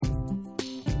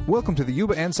Welcome to the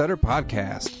Yuba and Sutter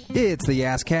podcast. It's the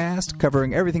YaS Cast,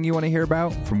 covering everything you want to hear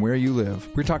about from where you live.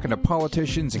 We're talking to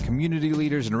politicians and community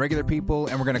leaders and regular people,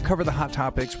 and we're going to cover the hot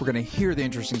topics, we're going to hear the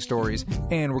interesting stories,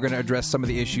 and we're going to address some of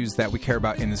the issues that we care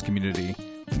about in this community.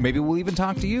 Maybe we'll even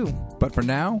talk to you. But for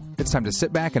now, it's time to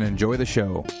sit back and enjoy the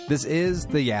show. This is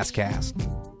the YaS Cast.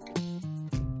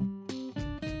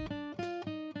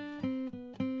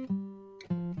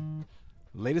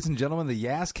 Ladies and gentlemen, the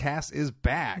YaS Cast is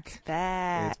back.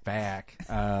 It's back.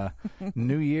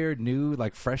 New year, new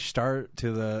fresh start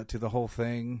to the whole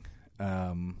thing.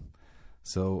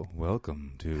 So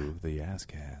welcome to the YaS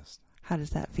Cast. How does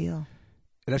that feel?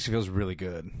 It actually feels really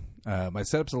good. My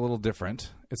setup's a little different.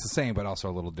 It's the same, but also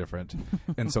a little different.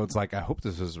 And so it's like, I hope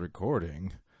this is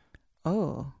recording.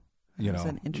 Oh, that's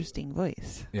an interesting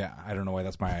voice. Yeah, I don't know why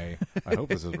that's my I hope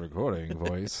this is recording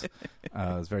voice.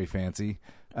 It's very fancy.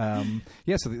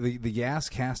 So the YaS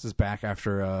Cast is back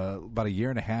after about a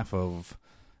year and a half of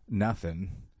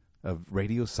nothing, of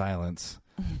radio silence.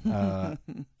 I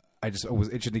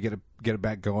was itching to get it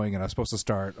back going, and I was supposed to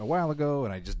start a while ago,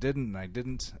 and I just didn't.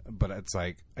 But it's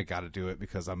like, I got to do it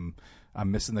because I'm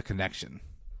missing the connection.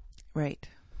 Right.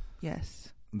 Yes.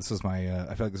 This is my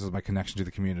I feel like this is my connection to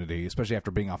the community, especially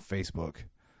after being off Facebook.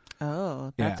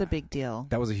 Oh, that's a big deal.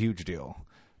 That was a huge deal.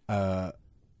 I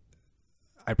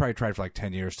probably tried for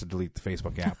 10 years to delete the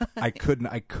Facebook app. I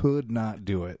could not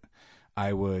do it.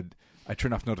 I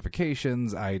turned off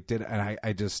notifications. I did, and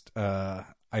I just I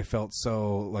felt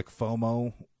so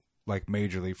FOMO,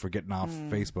 majorly, for getting off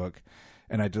Facebook.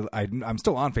 And I'm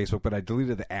still on Facebook, but I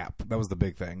deleted the app. That was the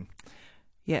big thing.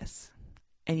 Yes.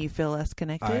 And you feel less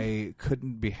connected? I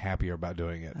couldn't be happier about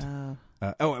doing it.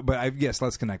 But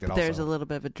less connected also. There's a little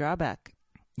bit of a drawback.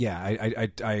 Yeah,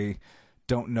 I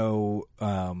don't know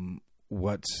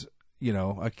what,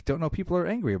 I don't know, people are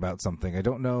angry about something. I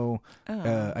don't know.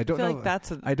 I don't know.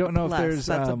 I don't know if there's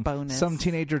some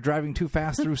teenager driving too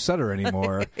fast through Sutter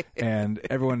anymore, and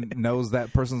everyone knows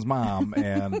that person's mom,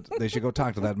 and they should go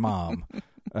talk to that mom.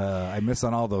 I miss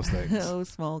on all those things. Oh,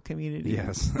 small community.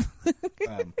 Yes.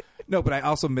 No, but I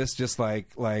also miss just I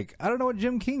don't know what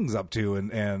Jim King's up to,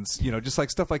 and just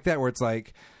stuff like that, where it's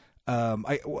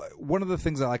one of the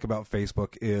things I like about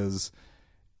Facebook is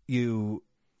you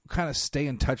kind of stay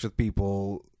in touch with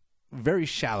people very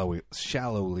shallowly,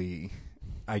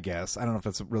 I guess. I don't know if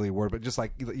that's really a word, but just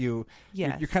you're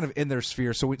kind of in their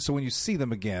sphere. So when you see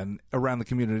them again around the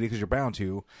community, because you're bound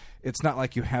to, it's not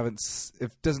like it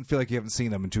doesn't feel like you haven't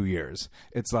seen them in 2 years.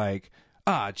 It's like,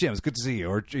 Jim, it's good to see you.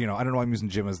 Or, I don't know why I'm using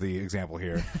Jim as the example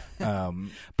here.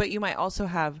 But you might also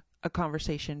have a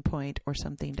conversation point or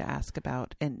something to ask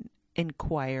about and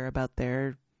inquire about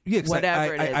their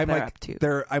whatever it is they're up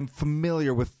to. I'm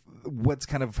familiar with what's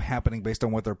kind of happening based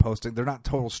on what they're posting. They're not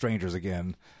total strangers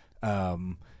again.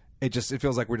 It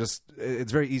feels like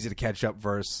it's very easy to catch up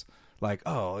versus we're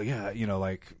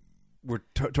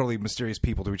totally mysterious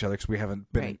people to each other because we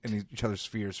haven't been in each other's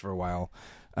spheres for a while.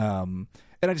 And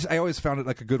I always found it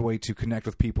a good way to connect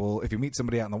with people. If you meet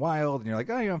somebody out in the wild and you're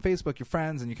you're on Facebook, you're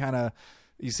friends, and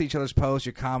you see each other's posts,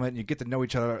 you comment, and you get to know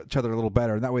each other a little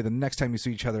better. And that way, the next time you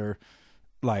see each other,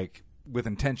 with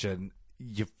intention,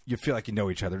 you feel like you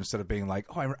know each other instead of being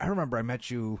I remember I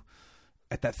met you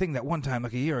at that thing that one time a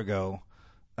year ago.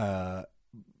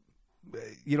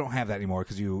 You don't have that anymore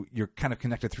because you're kind of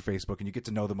connected through Facebook and you get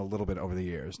to know them a little bit over the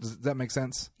years. Does that make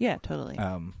sense? Yeah, totally.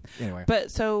 Anyway,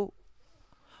 but so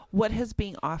what has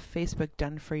being off Facebook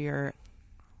done for your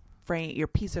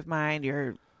peace of mind,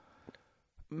 your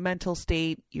mental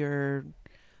state, your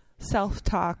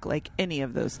self-talk, any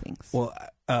of those things? Well,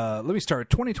 let me start.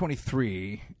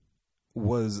 2023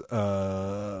 was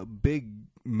a big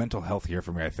mental health year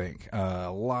for me, I think.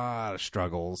 A lot of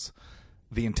struggles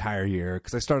the entire year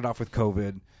because I started off with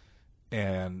COVID,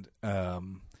 and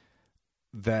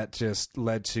that just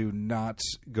led to not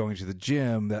going to the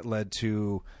gym. That led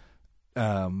to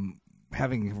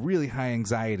having really high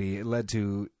anxiety. It led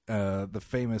to the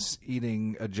famous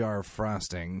eating a jar of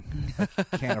frosting, a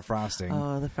can of frosting.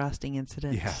 Oh, the frosting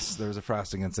incident. Yes, there was a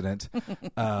frosting incident.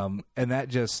 And that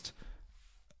just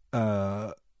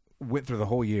went through the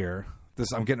whole year.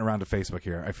 I'm getting around to Facebook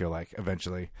here, I feel like,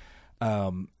 eventually.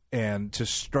 And to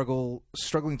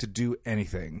struggling to do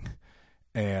anything.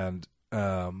 And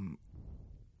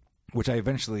which I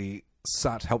eventually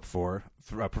sought help for,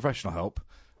 professional help,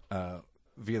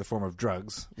 via the form of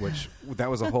drugs, which that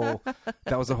was a whole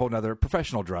nother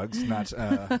professional drugs, not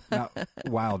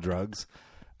wild drugs,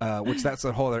 which that's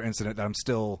a whole other incident that I'm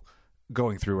still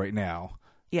going through right now.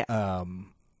 Yeah.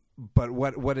 But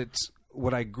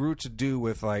what I grew to do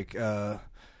with Facebook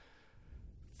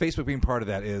being part of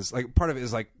that is part of it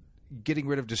is getting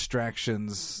rid of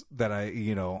distractions that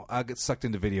I'll get sucked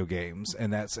into video games,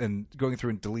 and going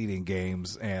through and deleting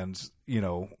games, and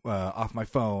off my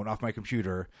phone, off my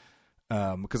computer,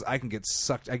 because I can get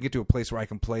sucked. I get to a place where I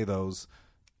can play those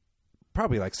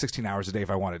probably like 16 hours a day if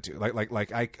I wanted to.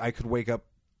 Like I could wake up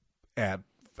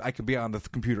I could be on the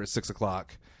computer at 6:00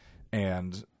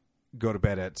 and go to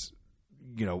bed at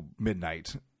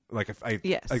midnight. Like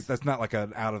if that's not like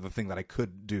an out of the thing that I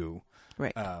could do.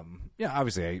 Right.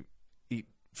 Obviously I eat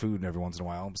food every once in a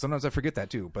while. Sometimes I forget that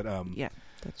too. But yeah,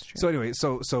 that's true. So anyway,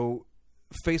 so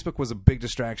Facebook was a big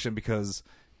distraction because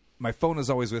my phone is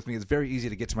always with me. It's very easy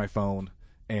to get to my phone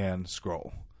and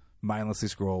mindlessly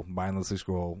scroll.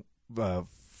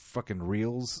 Fucking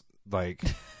reels. Like,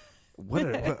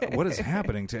 what is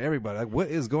happening to everybody? Like, what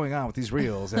is going on with these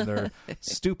reels? And they're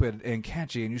stupid and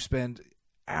catchy, and you spend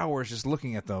hours just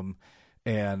looking at them.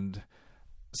 And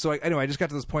so I just got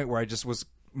to this point where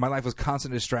my life was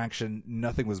constant distraction.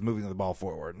 Nothing was moving the ball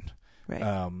forward.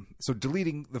 Right. So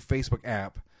deleting the Facebook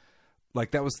app,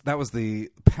 like that was the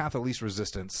path of least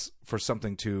resistance for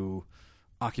something to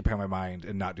occupy my mind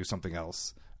and not do something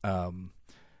else. And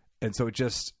so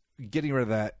just getting rid of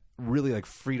that really like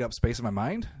freed up space in my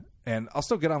mind. And I'll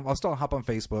still hop on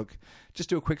Facebook, just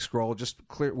do a quick scroll, just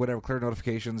clear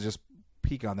notifications, just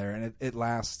peek on there, and it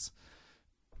lasts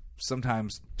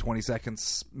sometimes 20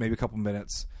 seconds, maybe a couple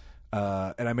minutes.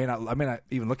 And I may not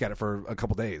even look at it for a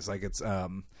couple days. Like it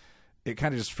kind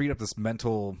of just freed up this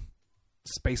mental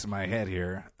space in my head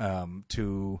here,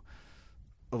 to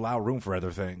allow room for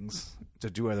other things, to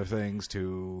do other things,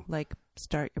 to like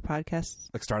start your podcast.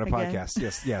 Like start a podcast.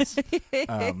 Yes.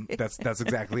 That's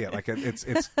exactly it. Like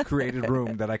it's created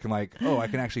room that I can I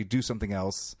can actually do something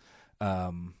else. So I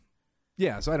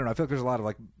don't know. I feel like there's a lot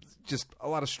of just a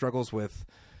lot of struggles with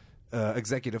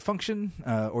executive function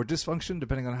or dysfunction,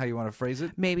 depending on how you want to phrase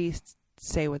it. Maybe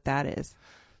say what that is.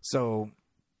 So,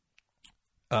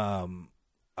 I'm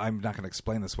not going to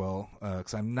explain this well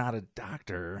because I'm not a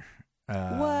doctor.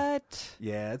 What?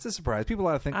 Yeah, it's a surprise. People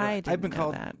ought to think I've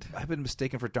been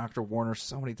mistaken for Dr. Warner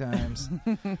so many times.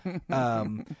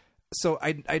 So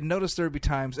I noticed there would be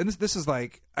times, and this is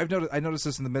like I noticed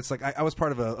this in the midst. Like I was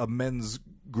part of a men's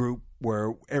group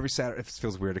where every Saturday, it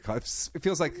feels weird to call it. It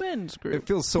feels like men's group. It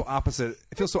feels so opposite.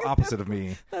 It feels so opposite of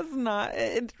me. That's not.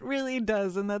 It really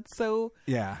does, and that's so.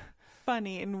 Yeah.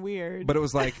 Funny and weird. But it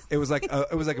was like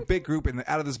a big group, and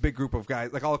out of this big group of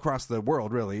guys, like all across the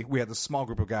world, really, we had this small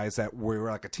group of guys that we were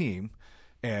like a team,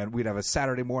 and we'd have a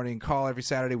Saturday morning call every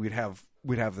Saturday. We'd have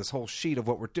this whole sheet of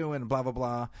what we're doing, blah blah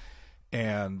blah,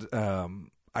 and I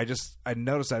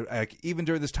noticed even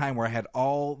during this time where I had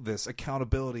all this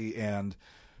accountability and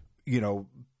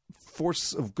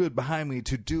force of good behind me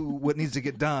to do what needs to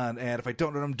get done, and if I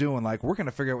don't know what I'm doing, like we're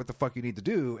gonna figure out what the fuck you need to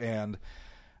do, and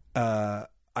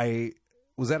I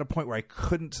was at a point where I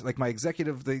couldn't, the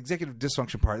executive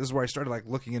dysfunction part. This is where I started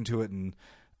looking into it, and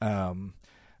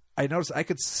I noticed I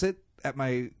could sit at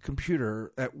my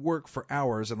computer at work for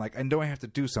hours, and I know I have to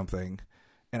do something,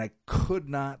 and I could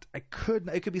not. It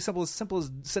could be simple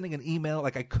as sending an email.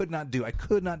 I could not do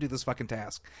this fucking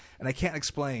task, and I can't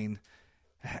explain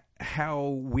how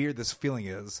weird this feeling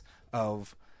is.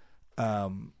 Of,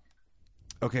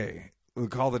 okay, we'll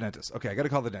call the dentist. Okay, I got to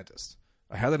call the dentist.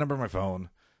 I have the number on my phone.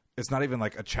 It's not even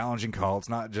a challenging call. It's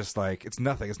not just it's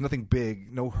nothing. It's nothing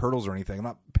big, no hurdles or anything. I'm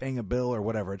not paying a bill or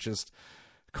whatever. It's just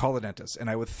call the dentist. And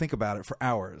I would think about it for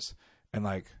hours and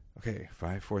okay,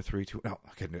 5, 4, 3, 2. No, I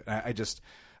couldn't do it.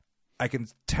 I can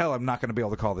tell I'm not going to be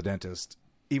able to call the dentist,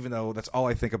 even though that's all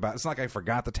I think about. It's not like I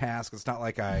forgot the task. It's not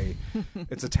like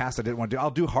it's a task I didn't want to do.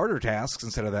 I'll do harder tasks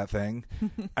instead of that thing.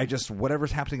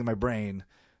 Whatever's happening in my brain,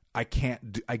 I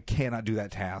cannot do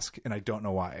that task, and I don't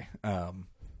know why.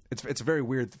 It's a very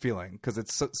weird feeling because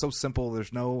it's so simple.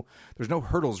 There's no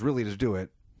hurdles really to do it.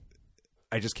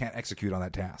 I just can't execute on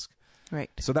that task.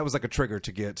 Right. So that was a trigger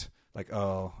to get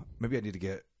maybe I need to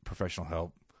get professional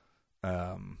help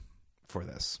for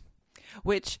this.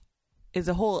 Which is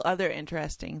a whole other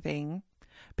interesting thing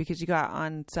because you got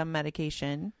on some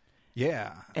medication.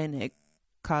 Yeah. And it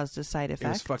caused a side effect. It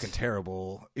was fucking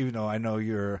terrible, even though I know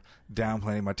you're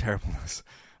downplaying my terribleness.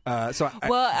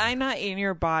 I'm not in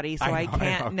your body, so I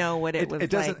can't know what it was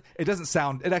like. It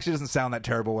actually doesn't sound that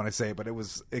terrible when I say it, but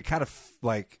it kind of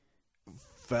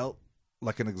felt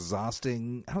like an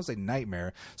exhausting, I don't say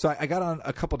nightmare. So I got on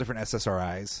a couple different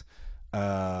SSRIs.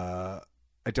 I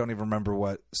don't even remember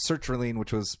what, sertraline,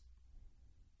 which was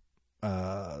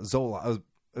Zoloft.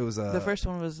 It was the first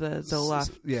one was the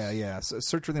Zoloft. Yeah. So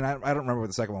sertraline. I don't remember what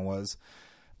the second one was.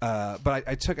 But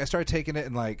I started taking it,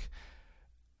 and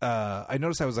I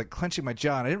noticed I was clenching my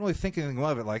jaw, and I didn't really think anything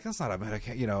of it. That's not a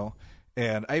medication,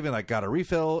 And I even like got a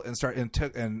refill and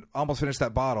took and almost finished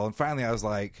that bottle. And finally I was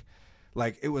like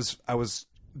I was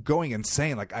going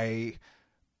insane. Like I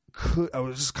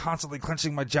was just constantly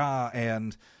clenching my jaw.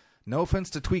 And no offense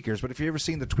to tweakers, but if you've ever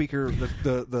seen the tweaker,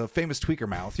 the famous tweaker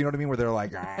mouth, you know what I mean? Where they're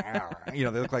like,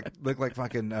 they look like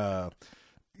fucking,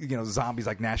 zombies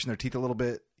like gnashing their teeth a little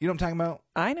bit. You know what I'm talking about?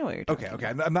 I know what you're talking about.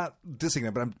 Okay. I'm not dissing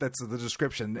it, but that's the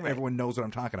description. Right. Everyone knows what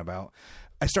I'm talking about.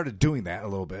 I started doing that a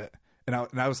little bit, and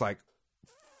I was like,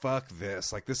 fuck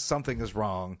this. Like, something is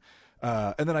wrong.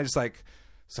 And then I just like,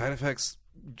 side effects,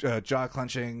 jaw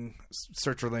clenching,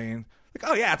 sertraline. Like,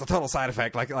 oh yeah, it's a total side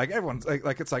effect. Like everyone's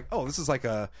like it's like, oh, this is like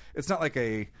it's not like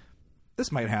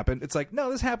this might happen. It's like, no,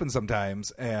 this happens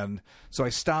sometimes. And so I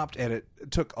stopped, and it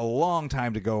took a long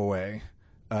time to go away.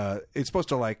 It's supposed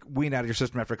to like wean out of your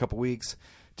system after a couple weeks.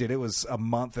 Dude, it was a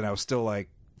month, and I was still like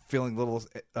feeling little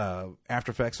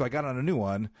after effects. So I got on a new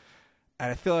one, and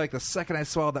I feel like the second I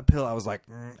swallowed that pill, I was like,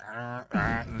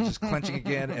 and just clenching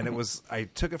again. And I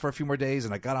took it for a few more days,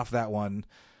 and I got off that one.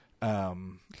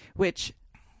 Which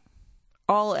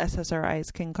all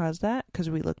SSRIs can cause that, because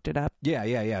we looked it up. Yeah.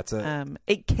 It's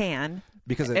it can,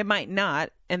 because it might not,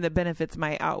 and the benefits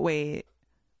might outweigh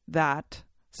that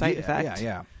side effect.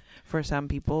 Yeah. For some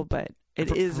people, but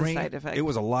it is a side effect. It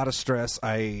was a lot of stress.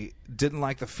 I didn't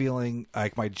like the feeling.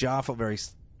 Like my jaw felt very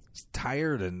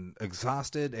tired and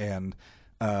exhausted, and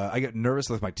I get nervous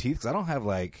with my teeth because I don't have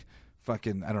like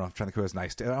fucking. I don't know. I'm trying to think of his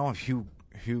nice teeth. I don't have Hugh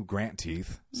Grant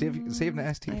teeth. See if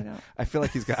nice teeth. I feel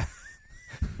like he's got.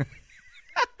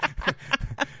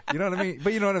 You know what I mean?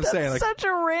 But you know what I'm saying? Like, such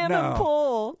a random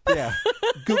pull. Yeah.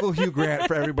 Google Hugh Grant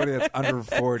for everybody that's under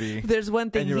 40. There's one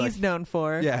thing he's known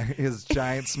for. Yeah, his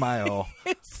giant smile.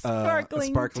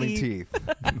 Sparkling teeth.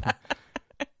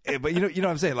 But you know what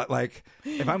I'm saying? Like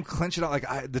if I'm clenching out, like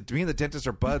me and the dentist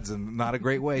are buds in not a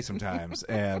great way sometimes.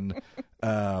 And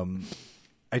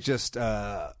I just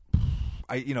I'm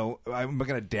going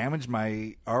to damage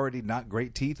my already not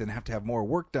great teeth and have to have more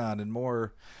work done and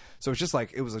more. So it's just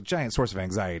like, it was a giant source of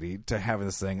anxiety to have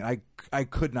this thing. I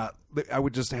could not,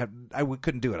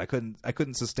 couldn't do it. I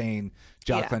couldn't sustain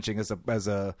jaw clenching as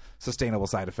a sustainable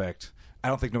side effect. I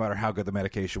don't think, no matter how good the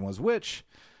medication was, which,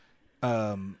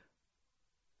 we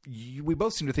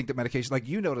both seem to think that medication, like,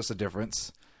 you notice a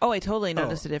difference. Oh, I totally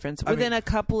noticed a difference. Within a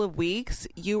couple of weeks,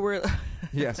 you were.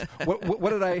 Yes. What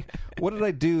did I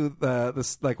do?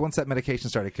 Once that medication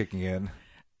started kicking in,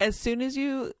 as soon as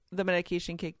the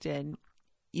medication kicked in,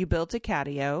 you built a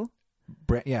catio.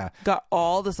 Yeah. Got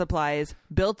all the supplies,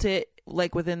 built it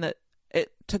like it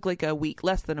took like a week,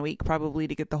 less than a week probably,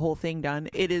 to get the whole thing done.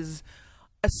 It is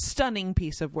a stunning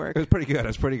piece of work. It was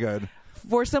pretty good.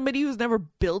 For somebody who's never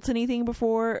built anything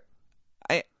before,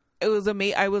 it was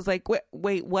amazing. I was like,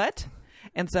 wait, what?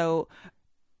 And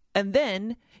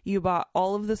then you bought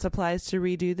all of the supplies to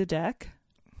redo the deck.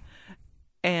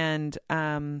 And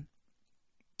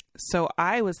so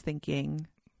I was thinking,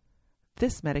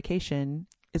 this medication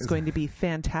is going to be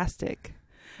fantastic.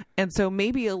 And so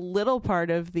maybe a little part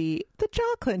of the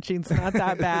jaw clenching's not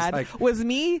that bad was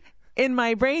me in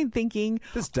my brain thinking,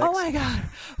 oh my God,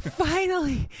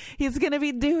 finally he's going to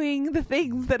be doing the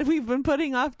things that we've been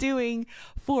putting off doing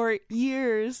for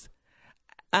years.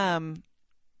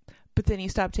 But then you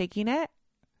stop taking it,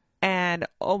 and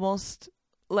almost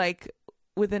like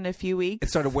within a few weeks, it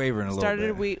started wavering a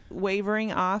little bit.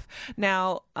 Wavering off.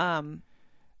 Now, and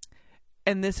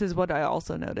this is what I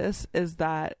also noticed, is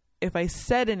that if I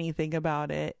said anything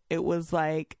about it, it was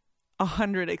like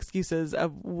 100 excuses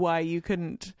of why you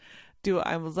couldn't do it.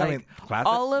 I was like,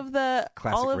 all of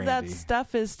that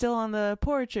stuff is still on the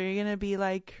porch. Are you going to be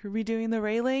like redoing the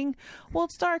railing? Well,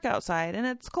 it's dark outside and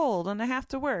it's cold and I have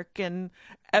to work, and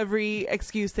every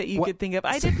excuse that you could think of.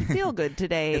 I didn't feel good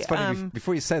today. It's funny.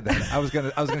 Before you said that, I was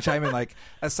gonna chime in. Like,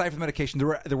 aside from the medication,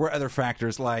 there were other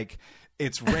factors, like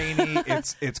it's rainy,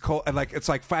 it's cold, and like it's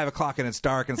like 5:00 and it's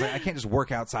dark, and it's like I can't just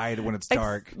work outside when it's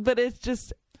dark. But it's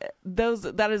just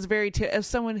that is very as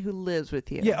someone who lives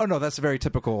with you. Yeah. Oh no, that's very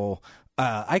typical.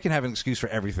 I can have an excuse for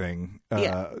everything.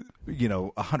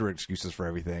 100 excuses for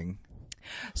everything.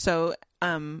 So,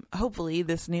 hopefully,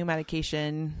 this new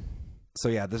medication. So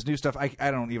yeah, this new stuff.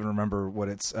 I don't even remember what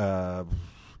it's.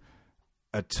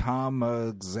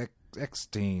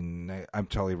 Atomoxetine. I'm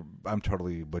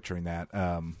totally butchering that.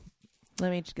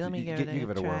 Let me give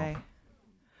it a try.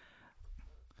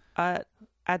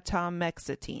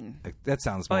 Atomexetine. That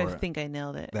sounds more. I think I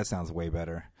nailed it. That sounds way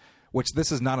better. Which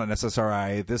this is not an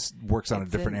SSRI. This works on a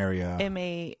different area.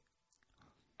 MAORI.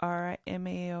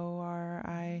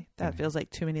 That feels like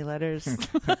too many letters.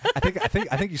 I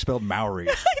think you spelled Maori.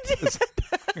 I did.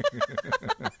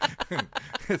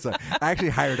 It's like, I actually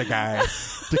hired a guy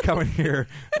to come in here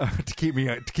to keep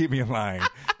me in line.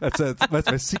 That's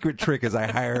my secret trick is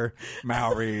I hire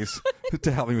Maoris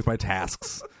to help me with my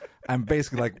tasks. I'm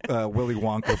basically like Willy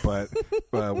Wonka, but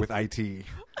with IT.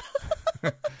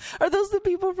 Are those the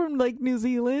people from like New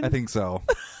Zealand? I think so.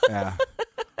 Yeah.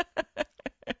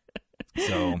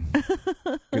 So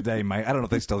good day, Mike. I don't know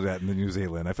if they still do that in New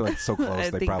Zealand. I feel like it's so close.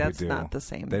 They probably that's do. Not the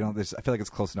same. They don't. I feel like it's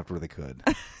close enough to where they could.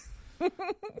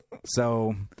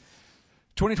 So,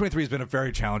 2023 has been a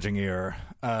very challenging year,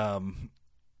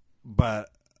 but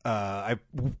I've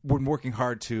been working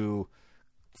hard to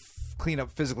clean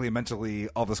up physically and mentally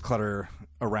all this clutter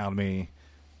around me,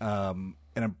 and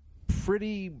I'm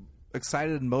pretty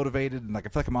excited and motivated, and like I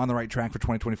feel like I'm on the right track for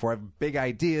 2024. I have big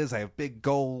ideas. I have big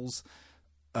goals.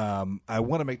 I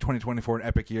want to make 2024 an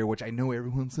epic year, which I know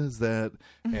everyone says that.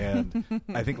 And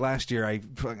I think last year I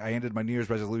ended my New Year's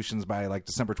resolutions by like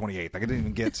December 28th. Like I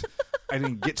didn't get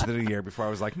to the new year before I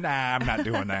was like, nah, I'm not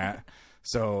doing that.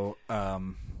 So, I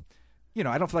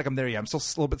don't feel like I'm there yet. I'm still a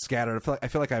little bit scattered. I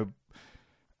feel like I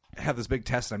have this big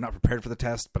test and I'm not prepared for the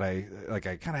test, but I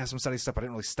kind of have some study stuff. I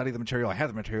didn't really study the material. I had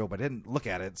the material, but I didn't look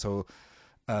at it. So,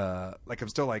 I'm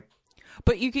still like,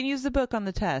 but you can use the book on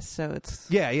the test, so it's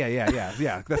yeah.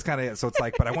 That's kind of it. So it's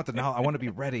like, but I want to be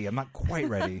ready. I'm not quite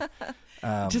ready.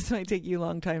 Just might take you a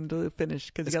long time to finish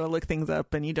because you got to look things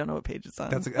up and you don't know what page it's on.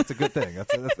 That's a good thing.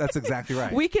 That's exactly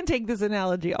right. We can take this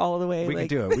analogy all the way. We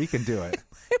can do it.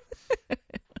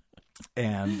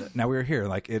 And now we're here.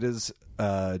 Like it is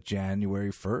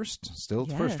January 1st. Still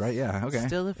the 1st, right? Yeah. Okay.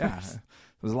 Still the 1st. Yeah.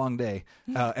 It was a long day,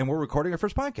 and we're recording our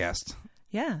first podcast.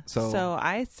 Yeah. So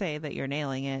I say that you're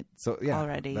nailing it. So yeah,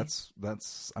 already. That's.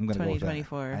 I'm going to go with that.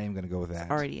 2024. I am going to go with that.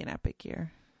 It's already an epic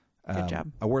year. Good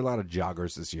job. I wore a lot of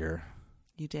joggers this year.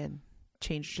 You did.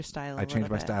 Changed your style. I changed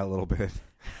my style a little bit,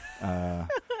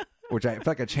 which I feel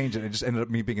like I changed it. It just ended up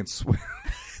me being in sweat.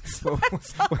 So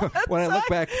when I look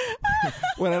back,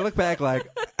 like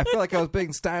I feel like I was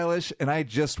being stylish, and I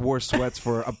just wore sweats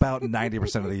for about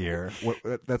 90% of the year.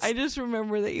 I just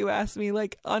remember that you asked me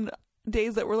like on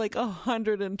days that were like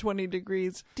 120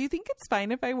 degrees, do you think it's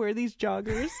fine if I wear these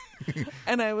joggers?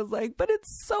 And I was like, but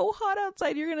it's so hot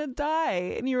outside, you're gonna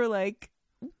die. And you were like,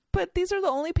 but these are the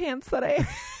only pants that I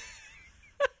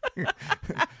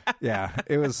Yeah,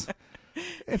 it was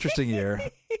interesting year.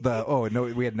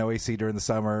 We had no AC during the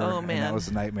summer. Oh man, and that was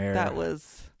a nightmare.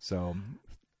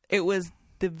 It was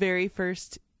the very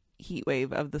first heat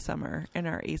wave of the summer, and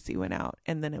our AC went out,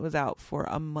 and then it was out for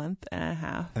a month and a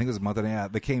half. I think it was a month and a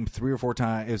half. They came 3 or 4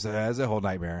 times. It was a whole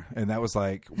nightmare, and that was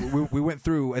like we went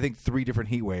through I think 3 different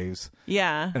heat waves.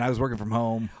 Yeah, and I was working from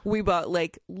home. We bought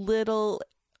like little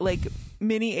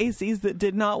mini ACs that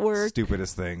did not work.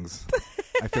 Stupidest things.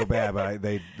 I feel bad, but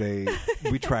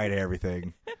we tried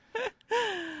everything.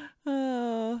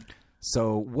 Oh.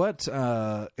 So what?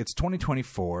 It's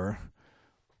 2024.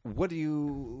 What do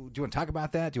you want to talk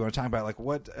about that? Do you want to talk about like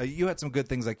what you had some good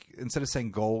things, like instead of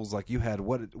saying goals, like you had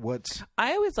what?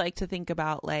 I always like to think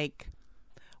about like,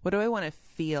 what do I want to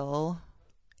feel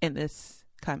in this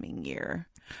coming year,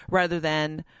 rather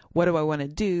than what do I want to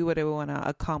do? What do I want to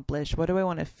accomplish? What do I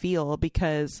want to feel?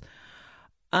 Because,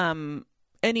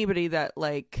 anybody that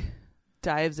like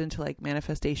dives into like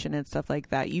manifestation and stuff like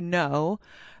that, you know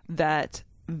that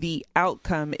the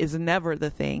outcome is never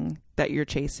the thing that you're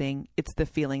chasing. It's the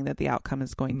feeling that the outcome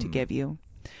is going to give you.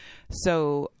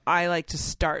 So I like to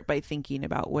start by thinking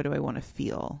about what do I want to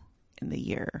feel in the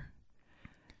year.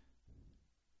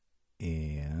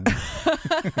 And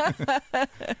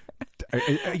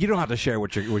you don't have to share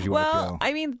what you want to feel. Well,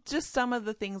 I mean, just some of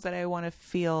the things that I want to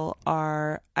feel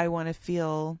are, I want to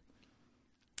feel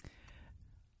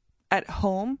at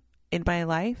home in my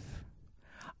life.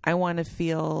 I want to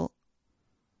feel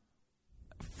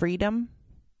freedom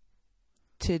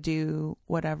to do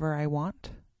whatever I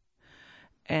want.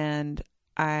 And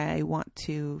I want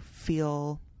to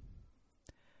feel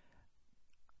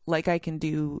like I can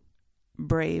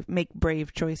make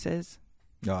brave choices.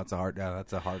 No, that's a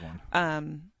hard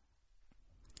one.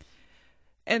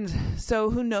 And so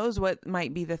who knows what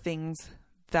might be the things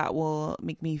that will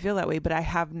make me feel that way, but I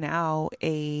have now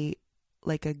a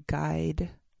guide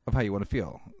of how you want to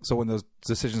feel. So when those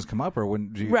decisions come up, or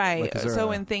when do you, right? So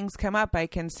when things come up, I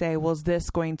can say, well, is this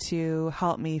going to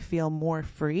help me feel more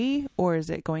free, or is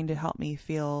it going to help me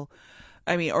feel,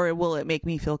 or will it make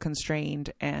me feel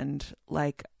constrained and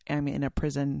like I'm in a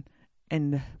prison?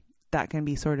 And that can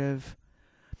be sort of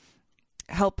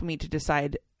help me to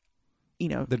decide,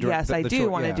 yes, I do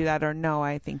want to do that, or no,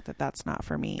 I think that that's not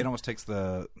for me. It almost takes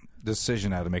the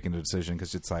decision out of making the decision,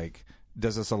 because it's like,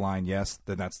 does this align? Yes,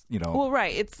 then that's, Well,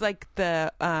 right. It's like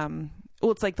the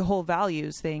well, it's like the whole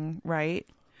values thing, right?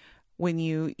 When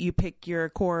you pick your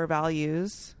core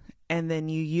values and then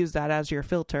you use that as your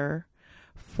filter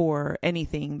for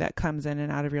anything that comes in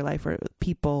and out of your life, or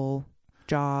people,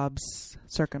 jobs,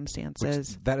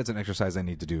 circumstances. That is an exercise I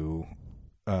need to do.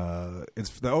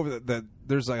 It's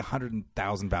there's like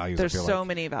 100,000 values. There's so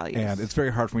many values, and it's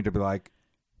very hard for me to be like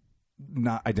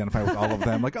not identify with all of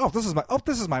them. Like, this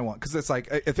is my one, because it's like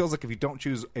it feels like if you don't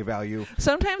choose a value,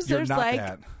 sometimes there's like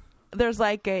that. There's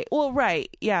like like,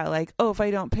 oh, if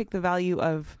I don't pick the value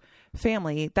of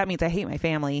family, that means I hate my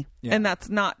family, and that's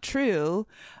not true.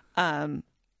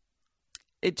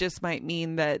 It just might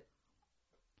mean that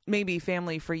maybe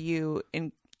family for you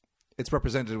it's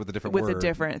represented with a different with word. A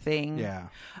different thing. Yeah.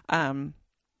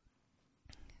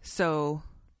 So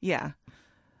yeah,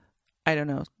 I don't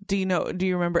know. Do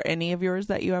you remember any of yours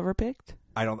that you ever picked?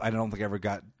 I don't think I ever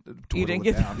got to you didn't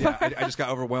it get down. Yeah, I just got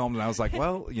overwhelmed, and I was like,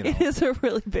 well, it is a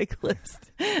really big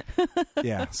list.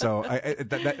 Yeah. So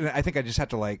I think I just have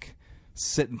to like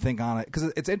sit and think on it,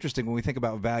 because it's interesting when we think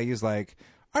about values. Like,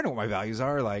 I know what my values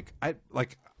are.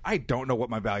 I don't know what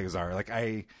my values are. Like,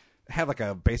 I have like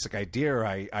a basic idea, or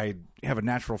I have a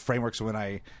natural framework, so when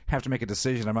I have to make a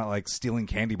decision, I'm not like stealing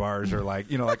candy bars or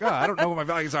like, I don't know what my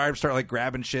values are. I start like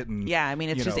grabbing shit and I mean,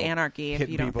 it's just anarchy if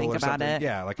you don't think about it.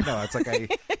 Yeah, like, no, it's like I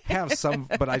have some,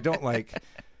 but I don't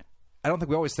think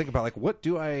we always think about like, what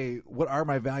are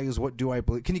my values? What do I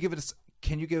believe? Can you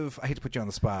give, I hate to put you on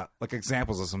the spot, like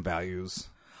examples of some values?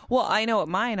 Well, I know what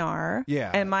mine are.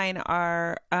 Yeah. And mine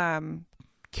are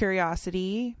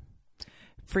curiosity,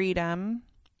 freedom,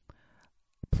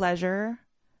 pleasure,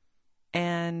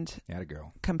 and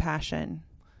compassion.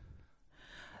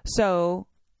 So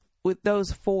with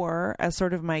those 4 as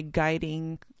sort of my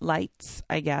guiding lights,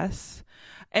 I guess.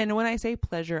 And when I say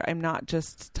pleasure, I'm not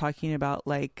just talking about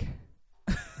like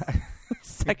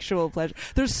sexual pleasure.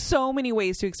 There's so many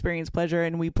ways to experience pleasure,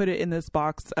 and we put it in this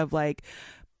box of like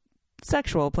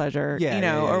sexual pleasure,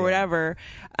 or whatever.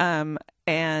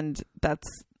 And that's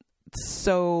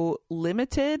so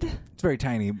limited. It's very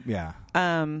tiny. Yeah.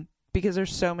 Because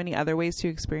there's so many other ways to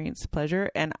experience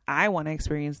pleasure, and I want to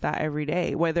experience that every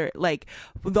day, whether like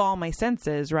with all my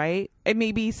senses, right? And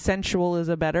maybe sensual is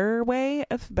a better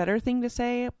thing to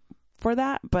say for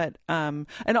that. But, and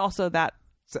also that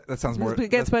sounds more, it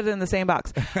gets put in the same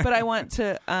box, but I want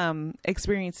to,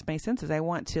 experience my senses. I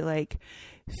want to like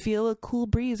feel a cool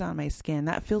breeze on my skin.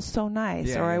 That feels so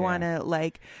nice. I want to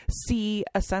like see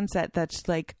a sunset that's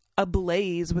like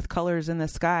ablaze with colors in the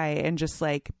sky and just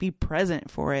like be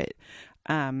present for it.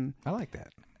 I like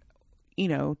that.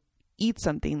 Eat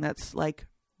something that's like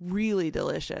really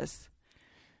delicious.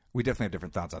 We definitely have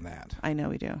different thoughts on that. I know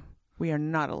we do. We are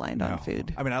not aligned on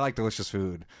food. I mean, I like delicious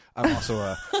food. I'm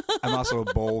also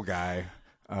a bowl guy.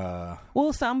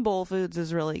 Well, some bowl foods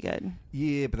is really good.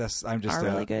 Yeah, but I'm just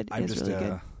really good.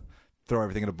 Throw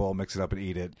everything in a bowl, mix it up, and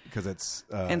eat it, because it's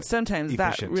and sometimes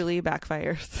efficient. That really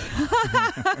backfires.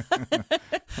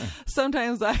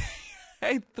 Sometimes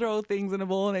I throw things in a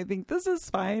bowl and I think this is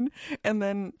fine, and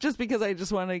then just because I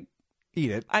just want to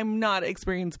eat it, I'm not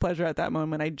experiencing pleasure at that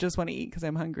moment. I just want to eat because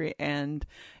I'm hungry, and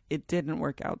it didn't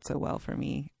work out so well for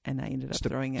me, and I ended up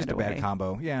throwing it away. Just a bad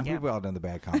combo. Yeah, we've all done the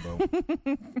bad combo.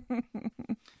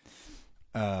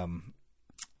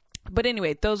 But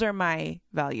anyway, those are my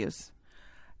values,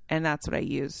 and that's what I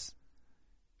use.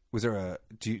 Was there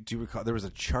do you recall, there was a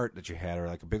chart that you had, or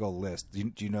like a big old list?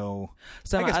 Do you know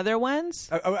some other ones?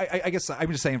 I guess I'm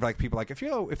just saying, for like people, like if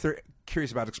they're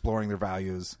curious about exploring their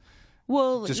values,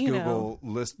 well, just Google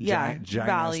giant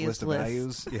list of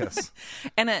values. Yes.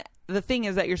 And the thing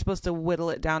is that you're supposed to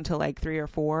whittle it down to like 3 or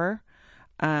 4,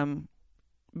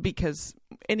 because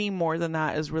any more than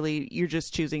that is really, you're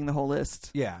just choosing the whole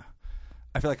list. Yeah.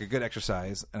 I feel like a good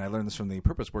exercise, and I learned this from the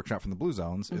Purpose Workshop from the Blue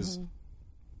Zones, is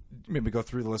maybe go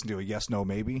through the list and do a yes, no,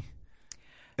 maybe.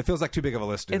 It feels like too big of a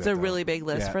list to do. It's a really big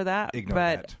list for that.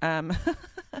 Ignore that.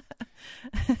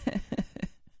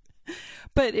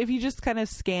 But if you just kind of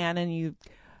scan and you,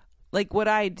 like what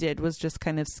I did was just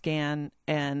kind of scan,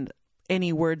 and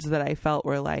any words that I felt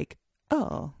were like,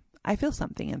 oh, I feel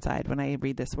something inside when I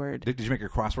read this word. Did you make a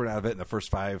crossword out of it? And the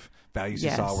first 5 values you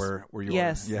saw were your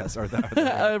yes, or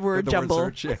the word jumble.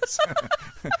 Word search, yes.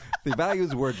 The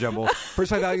values word jumble.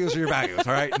 First 5 values are your values.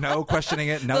 All right, no questioning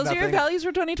it. No, those nothing. are your values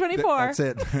for 2024. That's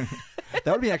it.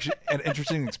 That would be actually an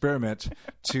interesting experiment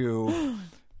to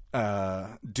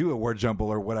do a word jumble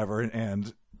or whatever,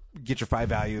 and get your 5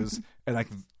 values, and like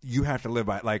you have to live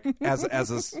by it, like as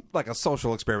a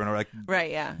social experiment, or like,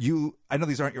 right, yeah. I know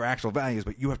these aren't your actual values,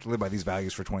 but you have to live by these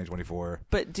values for 2024.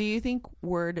 But do you think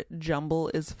word jumble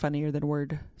is funnier than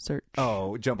word search?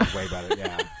 Oh, jumble's way better.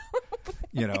 Yeah.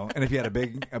 You know, and if you had a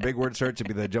big word search, it'd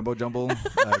be the jumbo jumble.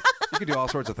 Like, you could do all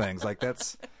sorts of things. Like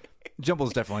jumble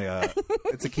is definitely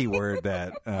it's a key word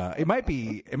that it might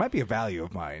be a value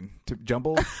of mine to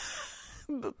jumble.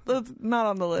 That's not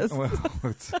on the list. Well,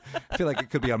 I feel like it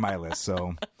could be on my list.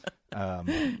 So,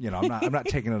 you know, I'm not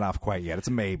taking it off quite yet. It's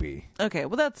a maybe. Okay,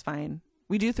 well that's fine.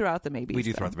 We do throw out the maybes. We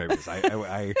do throw out the maybes.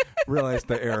 I realized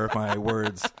the error of my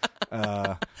words.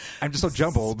 I'm just so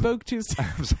jumbled. Spoke too soon.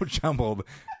 I'm so jumbled.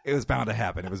 It was bound to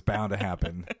happen.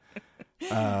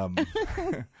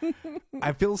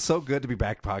 I feel so good to be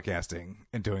back podcasting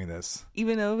and doing this.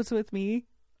 Even though it's with me?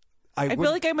 I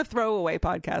feel like I'm a throwaway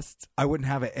podcast. I wouldn't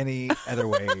have it any other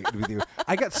way with you.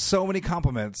 I got so many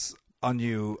compliments on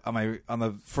you on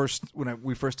the first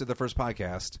we first did the first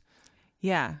podcast.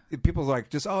 Yeah, people are like,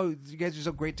 just you guys are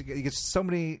so great together. You get so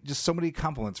many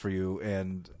compliments for you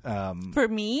and for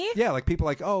me. Yeah, like people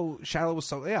like, oh, Shiloh was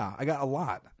so. Yeah, I got a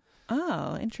lot.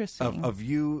 Oh, interesting. Of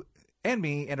you and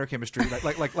me and our chemistry,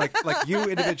 like you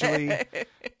individually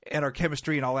and our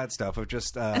chemistry and all that stuff. Of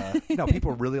just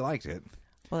people really liked it.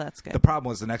 Well, that's good. The problem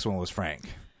was the next one was Frank.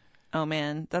 Oh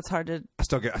man, that's hard to. I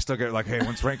still get like, hey,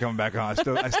 when's Frank coming back on?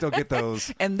 I still get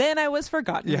those. And then I was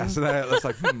forgotten. Yeah, so that's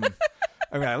like, I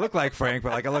mean, I look like Frank,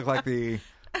 but like I look like I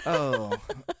don't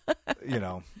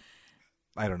know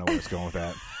where it's going with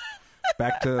that.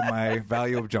 Back to my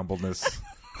value of jumbledness.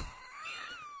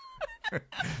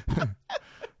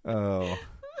 Oh.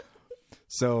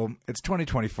 So it's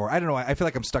 2024. I don't know. I feel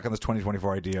like I'm stuck on this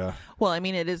 2024 idea. Well, I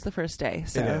mean, it is the first day.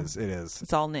 So it is.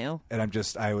 It's all new. And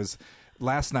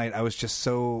last night I was just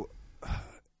so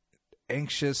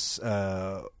anxious,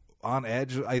 on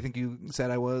edge. I think you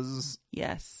said I was.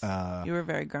 Yes. You were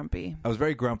very grumpy. I was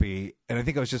very grumpy. And I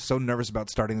think I was just so nervous about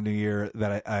starting the new year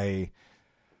that I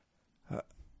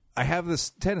have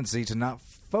this tendency to not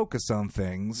focus on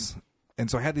things.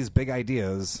 And so I had these big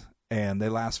ideas. And they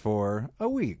last for a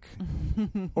week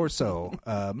or so,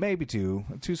 maybe two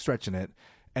stretching it,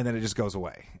 and then it just goes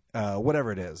away.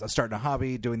 Whatever it is. I'm starting a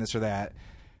hobby, doing this or that,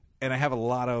 and I have a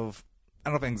lot of, I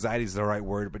don't know if anxiety is the right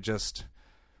word, but just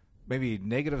maybe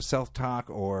negative self-talk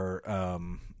or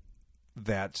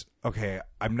that, okay,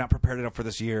 I'm not prepared enough for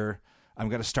this year. I'm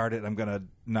going to start it. I'm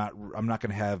not going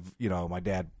to have,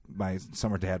 my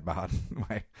summer dad bod.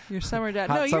 Your summer dad.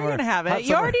 No, you're going to have it.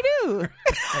 You already do.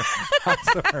 Hot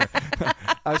summer.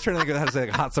 I was trying to think of how to say like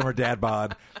hot summer dad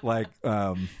bod, like,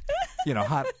 hot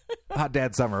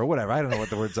dad summer or whatever. I don't know what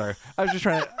the words are. I was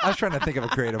trying to think of a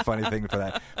creative, funny thing for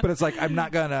that. But it's like, I'm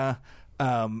not gonna,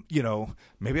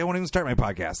 maybe I won't even start my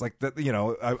podcast. Like that,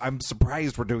 I'm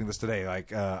surprised we're doing this today. I'm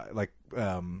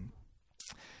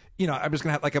just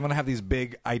gonna have, I'm gonna have these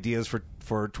big ideas for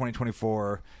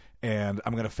 2024, and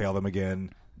I'm gonna fail them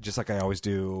again, just like I always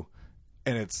do,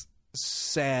 and it's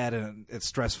sad and it's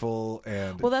stressful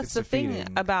and well, that's it's the defeating.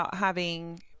 thing about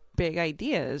having big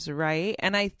ideas, right?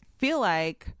 And I feel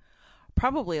like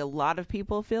probably a lot of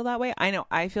people feel that way. I know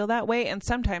I feel that way, and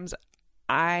sometimes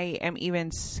I am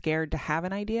even scared to have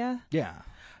an idea. Yeah,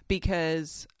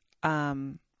 because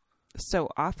so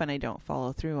often I don't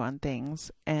follow through on things,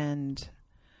 and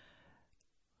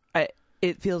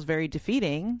it feels very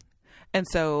defeating. And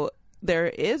so there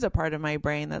is a part of my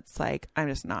brain that's like, I'm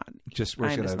just not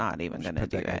even going to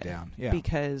do it down. Yeah.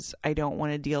 Because I don't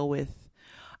want to deal with,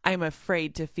 I'm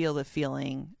afraid to feel the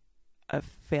feeling of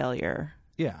failure.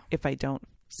 Yeah. If I don't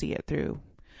see it through.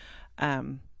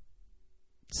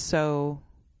 So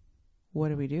what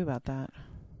do we do about that?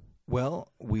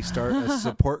 Well, we start a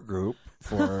support group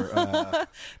for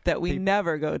that we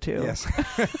never go to. Yes.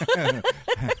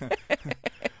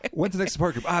 When's the next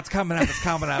support group? Oh, it's coming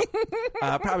up.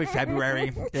 Probably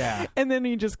February. Yeah. And then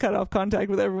you just cut off contact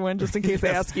with everyone just in case they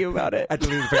ask you about it. I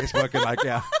deleted Facebook and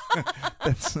yeah.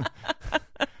 That's,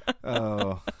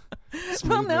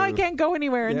 well, now I can't go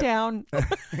anywhere in town.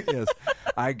 Yes.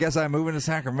 I guess I'm moving to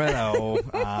Sacramento.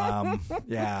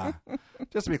 Yeah.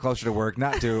 Just to be closer to work,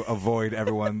 not to avoid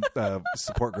everyone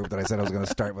support group that I said I was going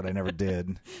to start, but I never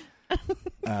did.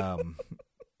 Yeah,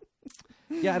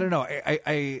 I don't know.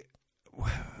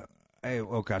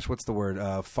 Oh gosh, what's the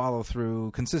word? Follow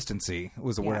through, consistency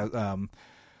was the word. I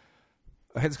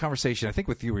had this conversation, I think,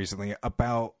 with you recently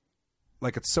about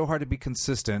like it's so hard to be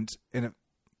consistent, and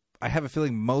I have a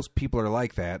feeling most people are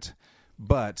like that.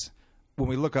 But when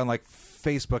we look on like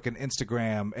Facebook and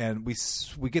Instagram, and we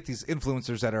get these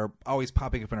influencers that are always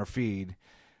popping up in our feed,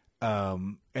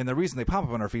 and the reason they pop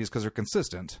up on our feed is because they're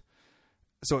consistent.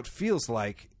 So it feels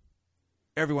like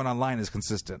everyone online is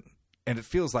consistent. And it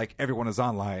feels like everyone is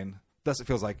online Thus, it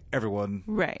feels like everyone,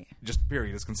 right, just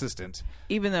period, is consistent.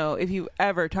 Even though if you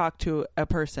ever talk to a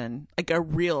person, like a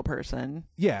real person.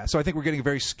 Yeah, so I think we're getting a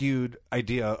very skewed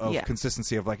idea of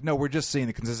consistency of like, no, we're just seeing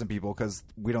the consistent people because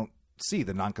we don't see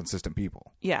the non-consistent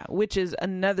people. Yeah, which is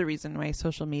another reason why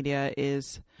social media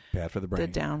is bad for the brain. The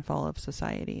downfall of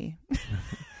society.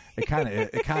 It kind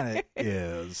of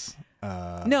is.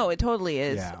 No, it totally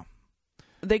is. Yeah.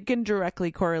 They can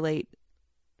directly correlate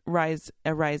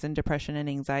a rise in depression and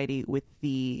anxiety with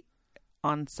the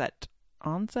onset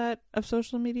of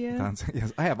social media.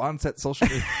 Yes, I have onset social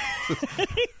media.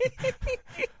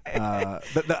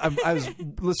 I was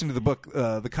listening to the book,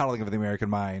 The Coddling of the American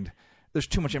Mind. There's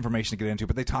too much information to get into,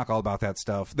 but they talk all about that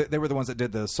stuff. They were the ones that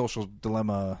did the Social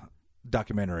Dilemma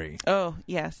documentary. Oh,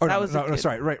 yes.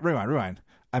 Sorry. Rewind.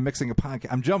 I'm mixing a podcast.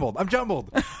 I'm jumbled.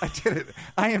 I did it.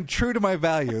 I am true to my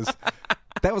values.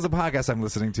 That was a podcast I'm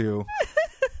listening to.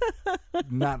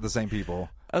 Not the same people.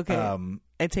 Okay.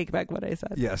 I take back what I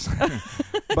said. Yes.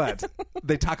 But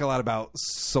they talk a lot about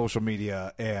social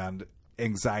media and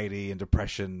anxiety and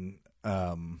depression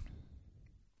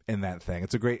in that thing.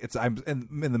 I'm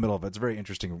in the middle of it. It's a very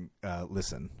interesting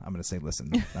listen. I'm going to say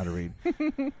listen, not a read.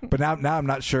 But now I'm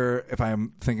not sure if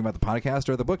I'm thinking about the podcast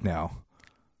or the book now.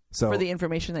 So for the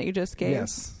information that you just gave.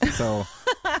 Yes.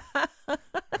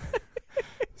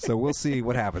 So we'll see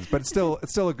what happens. But it's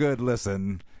still a good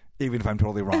listen, even if I'm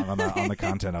totally wrong on the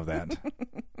content of that.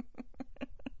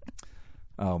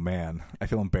 Oh man, I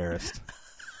feel embarrassed.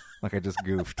 Like I just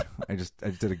goofed. I just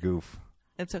did a goof.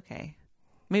 It's okay.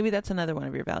 Maybe that's another one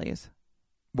of your values.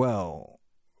 Well,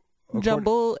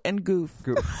 jumble and goof.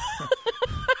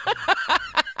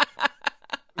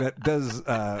 That does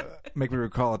make me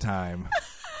recall a time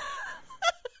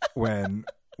when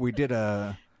we did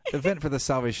a event for the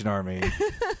Salvation Army,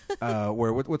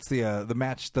 where what's the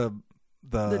match the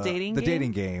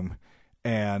dating game,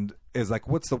 and is like,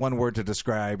 what's the one word to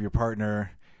describe your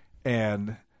partner?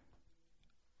 And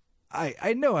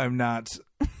I know I'm not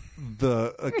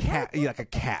a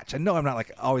catch. I know I'm not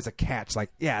like always a catch.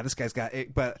 Like, yeah, this guy's got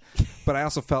it, but I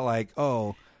also felt like,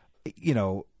 oh,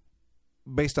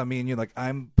 based on me and you, like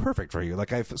I'm perfect for you.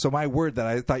 Like so my word that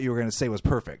I thought you were going to say was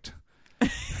perfect,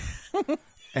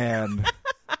 and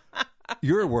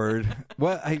your word.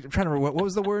 What I'm trying to remember. What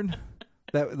was the word?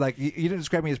 That like you didn't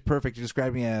describe me as perfect. You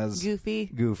described me as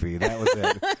goofy. That was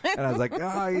it. And I was like,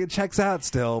 oh, it checks out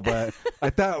still. But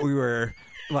I thought we were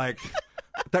going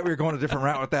a different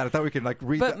route with that. I thought we could like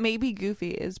read. But maybe goofy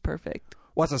is perfect.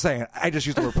 Well, that's what I'm saying. I just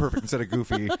used the word perfect instead of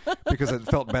goofy because it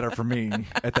felt better for me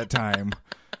at that time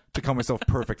to call myself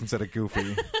perfect instead of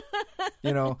goofy.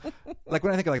 Like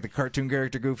when I think of like the cartoon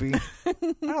character Goofy, I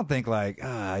don't think like,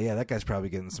 yeah, that guy's probably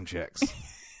getting some chicks.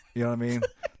 You know what I mean?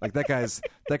 Like that guy's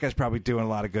probably doing a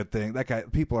lot of good things.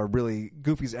 People are really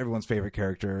Goofy's everyone's favorite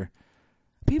character.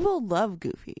 People love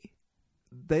Goofy.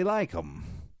 They like him.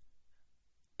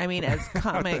 I mean, as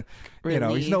comic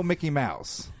relief. He's no Mickey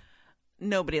Mouse.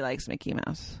 Nobody likes Mickey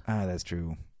Mouse. That's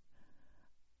true.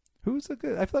 Who's a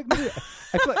good? I feel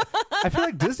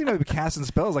like Disney might be casting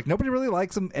spells. Like nobody really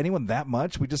likes anyone that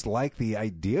much. We just like the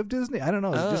idea of Disney. I don't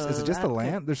know. Is it just the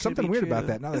land? There's something weird about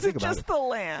that. Now that I think about it, is it just the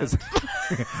land?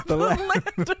 The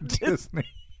land of Disney.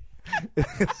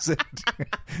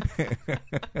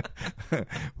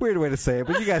 Weird way to say it,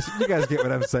 but you guys get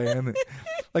what I'm saying.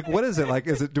 Like, what is it like?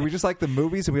 Do we just like the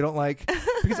movies and we don't like?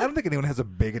 Because I don't think anyone has a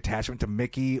big attachment to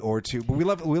Mickey or to. But we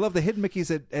love the hidden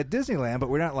Mickeys at Disneyland, but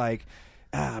we're not like.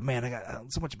 Man, I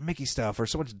got so much Mickey stuff or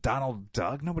so much Donald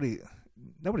Duck. Nobody.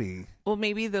 Well,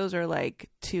 maybe those are like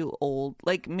too old.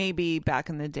 Like maybe back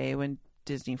in the day when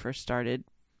Disney first started.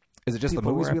 Is it just the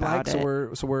movies we like?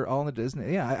 So we're all into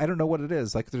Disney. Yeah, I don't know what it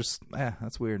is. Like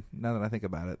that's weird. Now that I think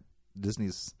about it,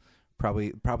 Disney's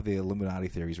probably the Illuminati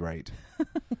theory's right.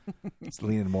 It's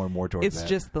leaning more and more towards that. It's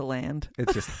just the land.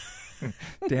 It's just.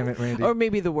 Damn it, Randy. Or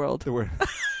maybe the world. The world.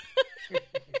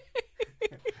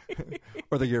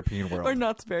 Or the European world. Or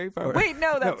Knott's Berry Farm. Wait,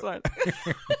 no, that's not.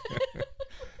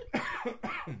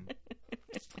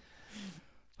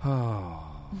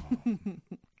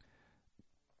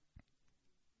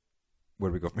 Where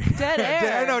do we go from here? Dead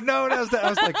air. No. I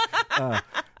was like,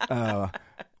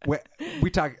 we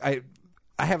talk. I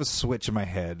have a switch in my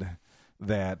head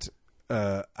that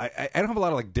I don't have a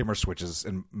lot of like dimmer switches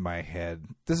in my head.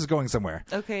 This is going somewhere.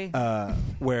 Okay.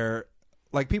 Where.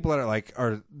 Like people that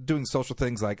are doing social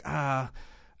things like I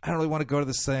don't really want to go to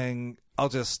this thing. I'll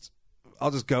just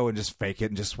go and just fake it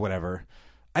and just whatever.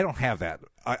 I don't have that.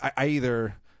 I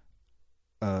either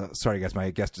sorry guys,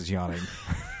 my guest is yawning.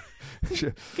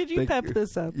 Could you pep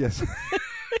this up? Yes.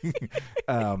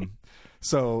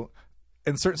 So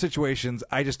in certain situations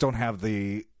I just don't have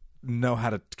the know how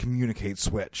to communicate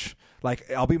switch.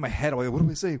 Like, I'll be in my head, what do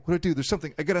I say? What do I do? There's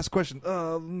something, I gotta ask a question.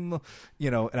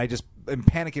 You know, and I just am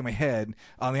panicking in my head.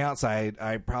 On the outside,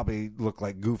 I probably look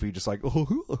like Goofy, just like,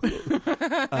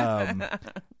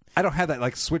 I don't have that,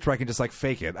 like, switch where I can just, like,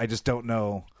 fake it. I just don't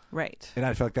know. Right. And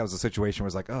I feel like that was a situation where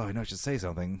it's like, oh, I know I should say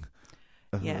something.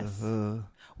 Yes.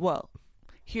 Well,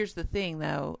 here's the thing,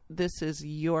 though. This is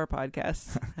your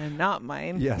podcast and not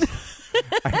mine. Yes.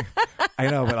 I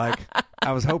know, but, like,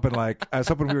 I was hoping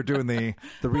we were doing the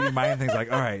reading mind things,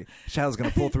 like, all right, Shadow's going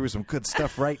to pull through some good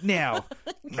stuff right now.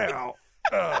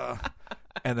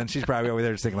 And then she's probably over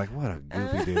there just thinking, like, what a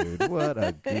goofy dude. What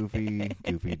a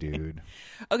goofy dude.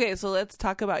 Okay, so let's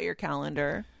talk about your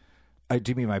calendar. Do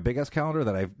you mean my big ass calendar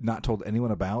that I've not told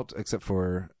anyone about except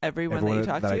for everyone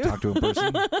that I talk to in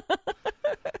person?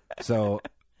 So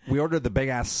we ordered the big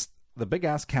ass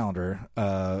calendar.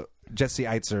 Jesse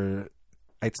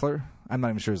Eitzler. I'm not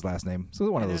even sure his last name. So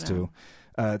one of those two.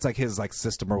 It's like his like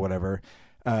system or whatever.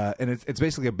 And it's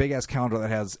basically a big ass calendar that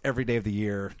has every day of the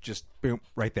year just boom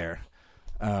right there.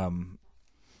 And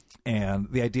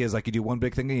the idea is like you do one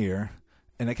big thing a year.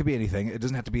 And it could be anything. It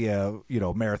doesn't have to be a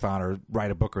marathon or write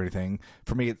a book or anything.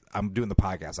 For me, I'm doing the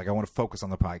podcast. Like I want to focus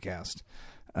on the podcast.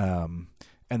 And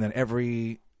then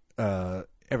every 2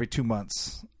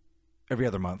 months, every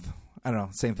other month, I don't know,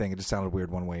 same thing. It just sounded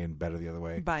weird one way and better the other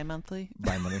way. Bi-monthly.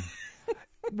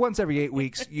 Once every 8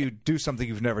 weeks, you do something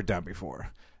you've never done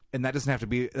before, and that doesn't have to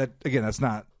be that. Again, that's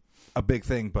not a big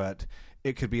thing, but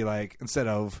it could be like instead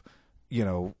of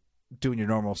doing your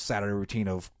normal Saturday routine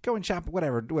of going shopping,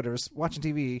 whatever, watching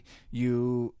TV,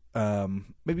 you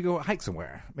maybe go hike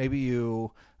somewhere. Maybe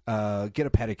you get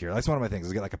a pedicure. That's one of my things,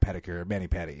 is get like a pedicure,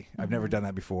 mani-pedi. I've never done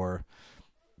that before.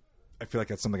 I feel like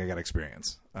that's something I got to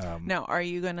experience. Now, are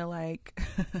you going to like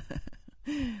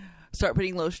start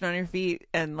putting lotion on your feet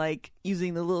and like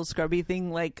using the little scrubby thing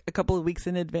like a couple of weeks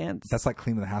in advance? That's like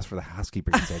cleaning the house for the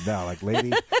housekeeper. You say, no, like,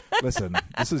 lady, listen,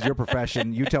 this is your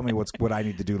profession. You tell me what I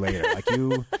need to do later. Like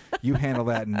you handle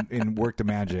that and work the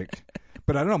magic.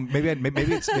 But I don't know.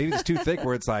 Maybe it's too thick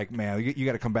where it's like, man, you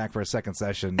got to come back for a second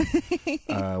session. We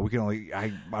can only.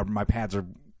 My pads are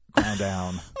ground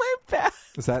down. My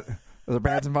pads. Are there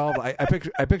pads involved? I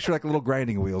picture like little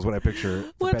grinding wheels. What I picture.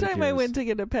 One time I went to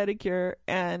get a pedicure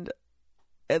and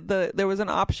there was an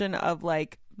option of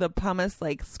like the pumice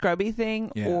like scrubby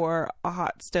thing or a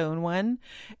hot stone one,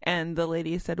 and the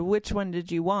lady said, "Which one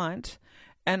did you want?"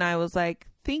 And I was like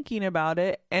thinking about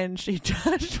it, and she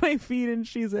touched my feet and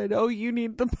she said, "Oh, you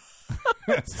need the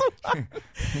pumice."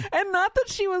 And not that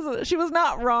she was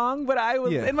not wrong, but I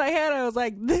was in my head I was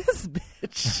like, this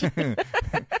bitch.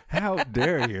 How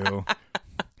dare you?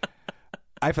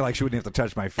 I feel like she wouldn't have to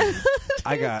touch my feet.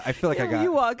 I feel like I got.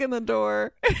 You walk in the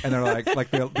door, and they're like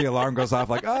the alarm goes off,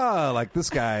 like, oh, like this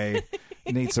guy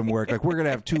needs some work. Like we're gonna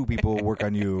have 2 people work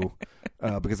on you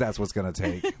because that's what's gonna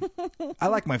take. I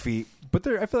like my feet, but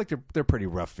I feel like they're pretty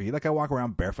rough feet. Like I walk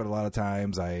around barefoot a lot of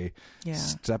times. I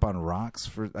step on rocks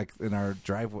for like in our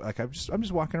driveway. Like I'm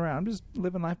just walking around. I'm just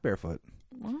living life barefoot.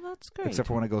 Well, that's great. Except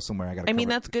for when I go somewhere, I got. I mean,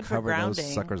 that's good for grounding.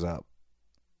 Those suckers up,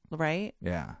 right?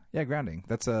 Yeah, grounding.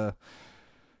 That's a.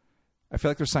 I feel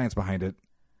like there's science behind it.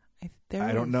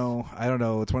 I don't know.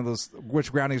 It's one of those, which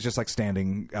grounding is just like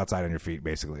standing outside on your feet,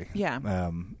 basically.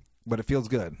 Yeah. But it feels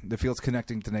good. It feels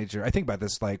connecting to nature. I think about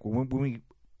this, like when we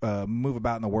move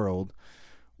about in the world,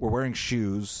 we're wearing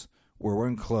shoes, we're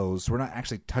wearing clothes. We're not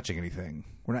actually touching anything.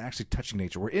 We're not actually touching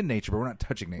nature. We're in nature, but we're not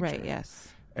touching nature. Right. Yes.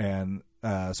 And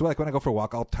so like when I go for a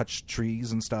walk, I'll touch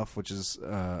trees and stuff, which is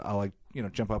I'll like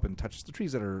jump up and touch the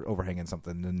trees that are overhanging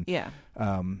something. And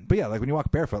but yeah, like when you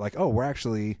walk barefoot, like, oh, we're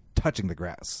actually touching the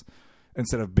grass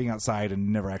instead of being outside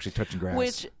and never actually touching grass.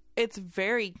 Which it's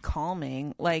very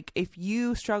calming. Like if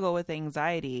you struggle with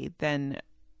anxiety, then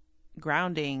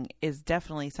grounding is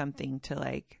definitely something to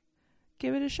like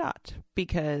give it a shot,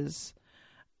 because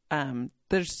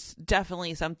there's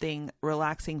definitely something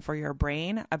relaxing for your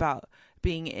brain about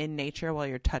being in nature while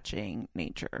you're touching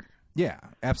nature. Yeah,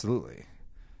 absolutely.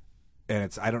 And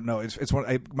it's, I don't know, it's one,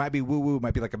 it might be woo-woo, it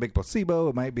might be like a big placebo,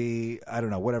 it might be, I don't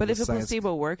know, whatever. But if a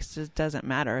placebo works, it doesn't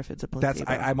matter if it's a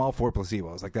placebo. I'm all for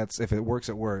placebos. Like that's, if it works,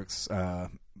 it works.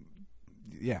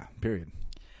 Yeah, period.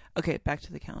 Okay, back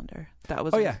to the calendar. That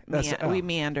was we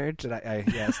meandered. Did I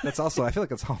yes, that's also, I feel like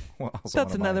that's also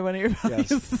that's another one of your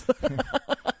values. Yes.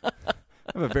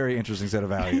 I have a very interesting set of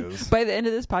values. By the end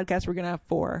of this podcast, we're going to have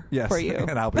 4 for you.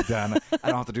 And I'll be done. I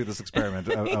don't have to do this experiment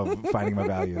of finding my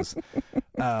values.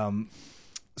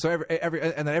 So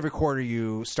every quarter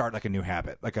you start like a new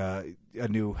habit, like a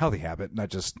new healthy habit, not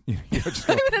just just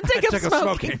go, I'm going to take up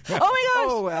smoking. Oh my gosh!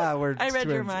 Oh, I read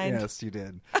your mind. Yes, you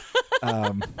did.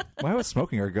 Why was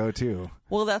smoking our go-to?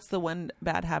 Well, that's the one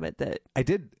bad habit that I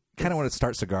did kind of want to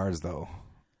start cigars, though.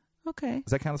 Okay.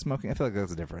 Does that count as smoking? I feel like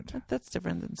that's different. That's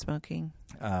different than smoking.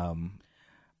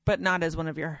 But not as one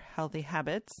of your healthy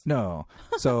habits. No.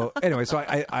 So anyway, so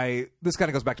I this kind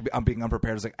of goes back to I'm being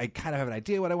unprepared. It's like I kind of have an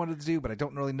idea what I wanted to do, but I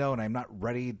don't really know, and I'm not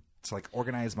ready to like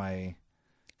organize my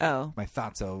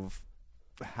thoughts of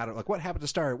how to, like, what habit to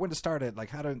start, when to start it,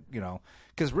 like how to,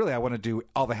 because really I want to do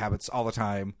all the habits all the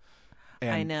time.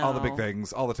 And I know. all the big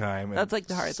things all the time. That's like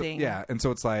the hard thing. Yeah. And so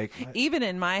it's like, even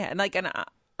in my head, like, and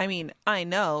I mean, I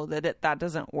know that that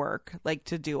doesn't work, like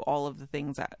to do all of the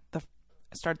things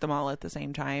start them all at the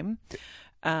same time.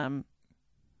 But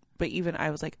even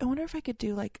I was like, I wonder if I could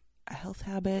do like a health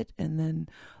habit and then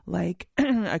like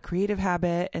a creative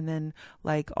habit and then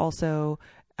like also,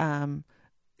 an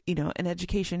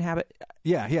education habit.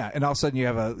 Yeah. Yeah. And all of a sudden you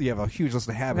have a huge list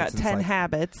of habits. Got 10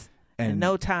 habits and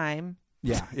no time.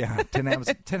 Yeah. Yeah. 10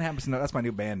 habits. 10 habits. No, that's my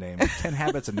new band name. 10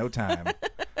 habits in no time.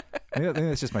 I think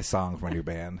that's just my song for my new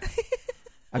band.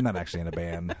 I'm not actually in a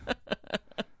band.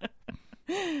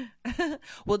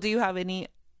 Well, do you have any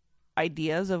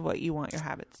ideas of what you want your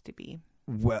habits to be?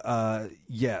 Well,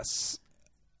 yes.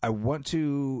 I want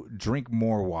to drink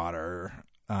more water.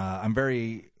 I'm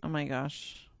very... Oh my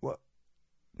gosh. Well,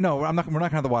 no, we're not going to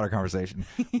have the water conversation.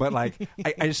 But like,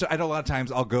 I know a lot of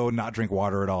times I'll go not drink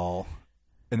water at all,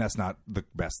 and that's not the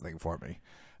best thing for me.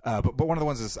 But one of the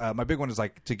ones is my big one is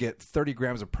like to get 30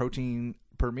 grams of protein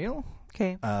per meal.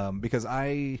 Okay. Because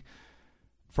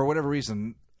for whatever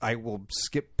reason, I will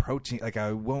skip protein. Like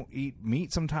I won't eat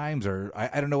meat sometimes, or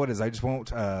I don't know what it is. I just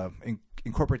won't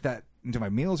incorporate that into my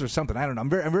meals or something. I don't know. I'm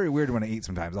very weird when I eat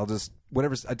sometimes. I'll just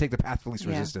I take the path of least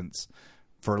resistance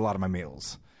for a lot of my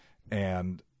meals,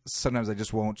 and sometimes I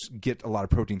just won't get a lot of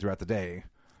protein throughout the day.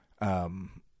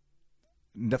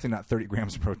 Definitely not 30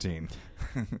 grams of protein.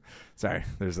 Sorry,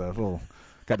 there's a little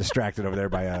got distracted over there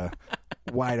by a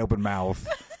wide open mouth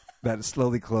that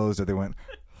slowly closed, or they went.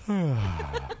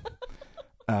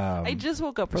 I just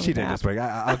woke up from she did just wake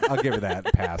up. I'll give her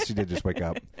that pass. She did just wake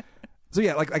up. So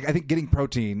yeah, like I think getting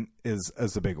protein is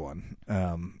the big one,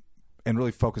 and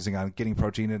really focusing on getting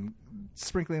protein and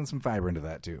sprinkling some fiber into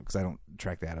that too, because I don't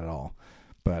track that at all.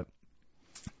 But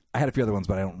I had a few other ones,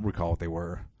 but I don't recall what they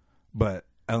were. But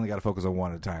I only got to focus on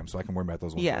one at a time, so I can worry about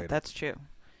those ones later. Yeah, that's true.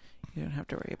 You don't have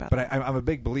to worry about that. But I'm a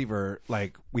big believer,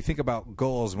 like, we think about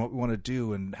goals and what we want to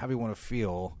do and how we want to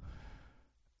feel.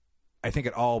 I think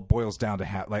it all boils down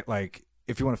to like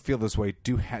if you want to feel this way,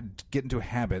 get into a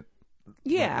habit.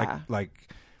 Yeah. Like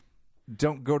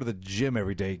don't go to the gym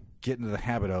every day. Get into the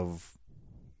habit of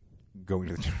going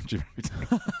to the gym every day.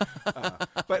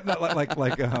 But not like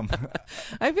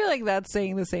I feel like that's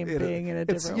saying the same thing in a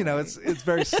different way. It's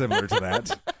very similar to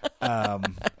that.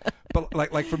 But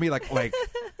like for me, like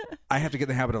I have to get in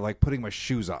the habit of like putting my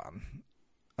shoes on.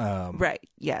 Right.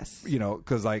 Yes.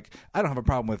 Because like I don't have a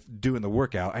problem with doing the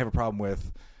workout. I have a problem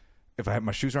with if I have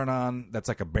my shoes aren't on. That's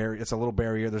like a barrier. It's a little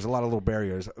barrier. There's a lot of little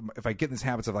barriers. If I get in these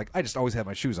habits of like I just always have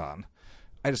my shoes on,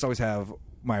 I just always have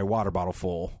my water bottle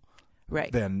full.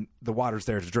 Right. Then the water's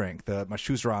there to drink. My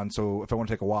shoes are on, so if I want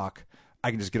to take a walk,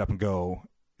 I can just get up and go,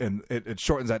 and it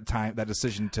shortens that time, that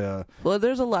decision to. Well,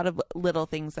 there's a lot of little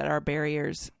things that are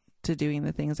barriers to doing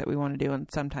the things that we want to do, and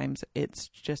sometimes it's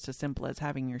just as simple as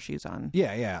having your shoes on.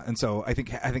 Yeah, and so I think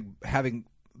having finding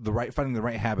the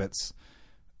right habits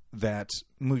that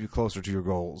move you closer to your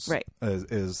goals, right,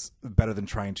 is better than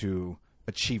trying to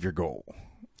achieve your goal.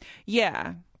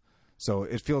 Yeah. So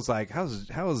it feels like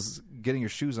how's getting your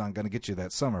shoes on going to get you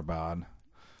that summer bod?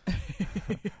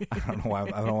 I don't know why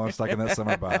I'm stuck in that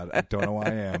summer bod. I don't know why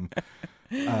I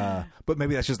am. But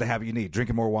maybe that's just the habit you need.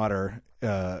 Drinking more water,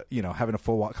 having a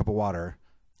full cup of water,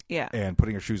 and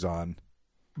putting your shoes on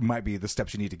might be the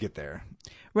steps you need to get there.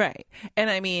 Right. And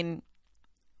I mean,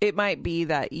 it might be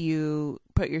that you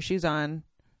put your shoes on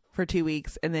for 2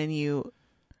 weeks and then you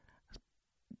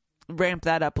ramp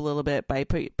that up a little bit by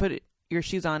put your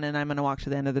shoes on and I'm going to walk to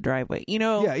the end of the driveway.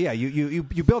 Yeah.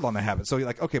 You build on the habit. So you're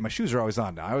like, okay, my shoes are always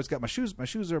on now. I always got my shoes. My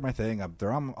shoes are my thing.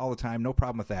 They're on all the time. No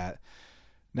problem with that.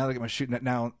 Now that I get my shoes.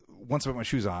 Now, once I put my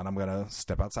shoes on, I'm going to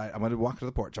step outside. I'm going to walk to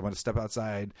the porch. I'm going to step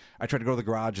outside. I try to go to the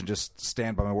garage and just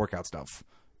stand by my workout stuff.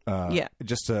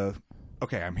 Just to,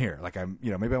 okay, I'm here. Like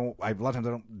maybe a lot of times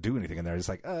I don't do anything in there. It's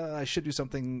like, I should do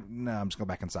something. No, I'm just going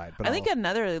back inside. But I think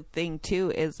another thing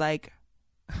too is like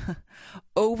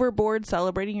overboard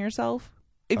celebrating yourself.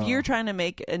 If you're trying to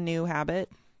make a new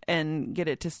habit and get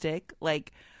it to stick,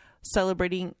 like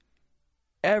celebrating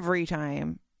every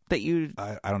time that you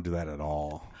I don't do that at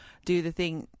all. Do the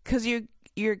thing, because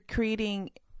you're creating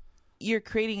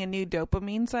a new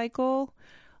dopamine cycle,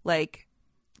 like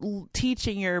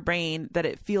teaching your brain that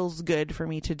it feels good for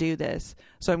me to do this.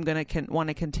 So I'm going to want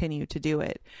to continue to do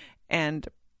it. And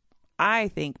I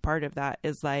think part of that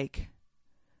is like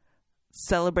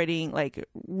celebrating, like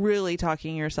really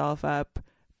talking yourself up,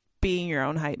 being your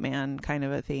own hype man kind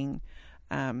of a thing.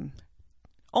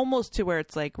 Almost to where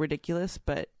it's like ridiculous,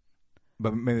 but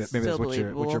maybe that's what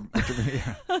you're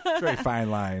yeah, it's a very fine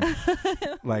line.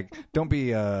 Like, don't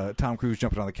be Tom Cruise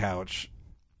jumping on the couch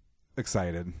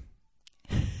excited.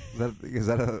 Is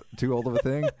that a too old of a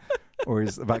thing? Or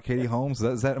is about Katie Holmes?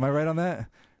 Is that am I right on that?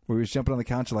 Where he was jumping on the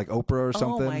couch like Oprah or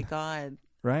something? Oh my God.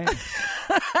 Right?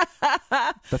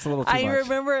 That's a little too much. I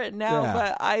remember it now,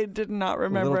 but I did not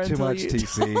remember a little too much, you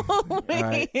TC. All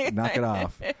right, knock it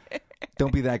off.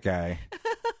 Don't be that guy.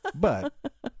 But,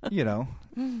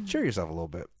 cheer yourself a little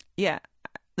bit. Yeah.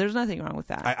 There's nothing wrong with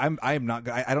that. I'm not.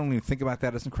 I don't even think about that.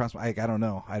 It doesn't cross my. I don't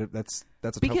know. That's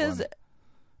a because tough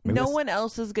one. No one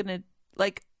else is gonna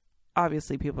like.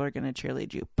 Obviously, people are gonna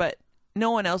cheerlead you, but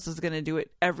no one else is gonna do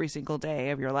it every single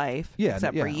day of your life,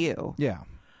 except for you. Yeah.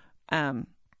 And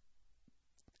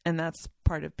that's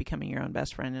part of becoming your own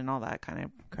best friend and all that kind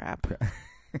of crap.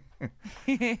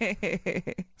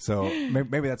 So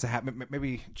maybe that's a habit.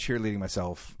 Maybe cheerleading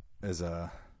myself is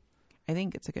a. I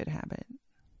think it's a good habit.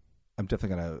 I'm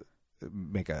definitely gonna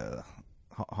make a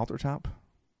halter top.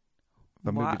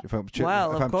 Of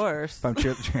course. If I'm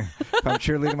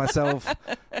cheerleading myself,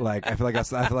 like I feel like it's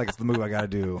the move I got to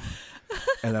do,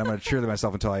 and then I'm gonna cheerlead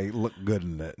myself until I look good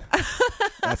in it.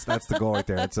 That's the goal right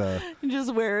there. It's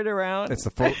just wear it around. It's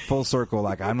the full circle.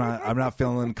 Like I'm not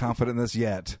feeling confident in this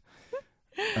yet,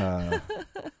 but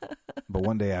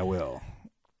one day I will.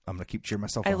 I'm gonna keep cheering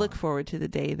myself on. I look forward to the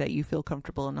day that you feel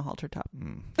comfortable in a halter top.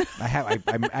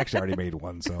 I'm actually already made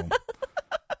one, so.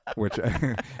 Which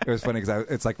it was funny because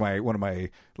it's like one of my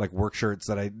like work shirts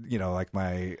that I like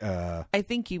my. I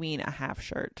think you mean a half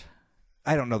shirt.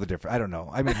 I don't know the difference. I don't know.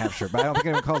 I mean half shirt, but I don't think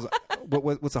anyone calls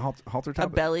what's a halter top. A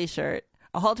belly shirt.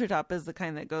 A halter top is the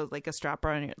kind that goes like a strap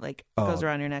around your goes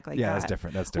around your neck like that. Yeah, that's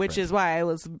different. That's different. Which is why I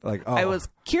was like, I was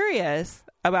curious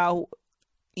about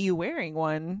you wearing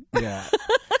one. Yeah.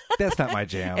 That's not my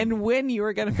jam. And when you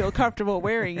were going to feel comfortable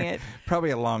wearing it.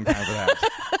 Probably a long time for that.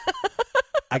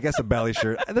 I guess a belly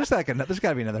shirt. There's got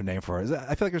to be another name for it.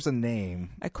 I feel like there's a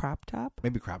name. A crop top?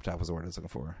 Maybe crop top was the word I was looking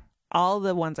for. All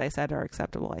the ones I said are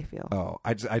acceptable, I feel. Oh,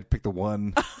 I picked the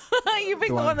one. You picked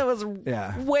the one that was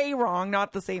way wrong,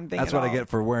 not the same thing. That's what I get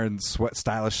for wearing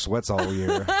stylish sweats all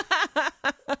year.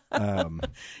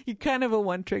 You're kind of a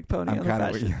one-trick pony on the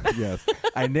fashion. Yes.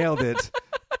 I nailed it.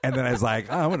 And then I was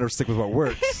like, I'm going to stick with what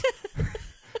works.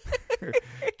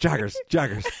 Joggers.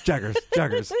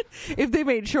 If they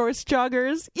made shorts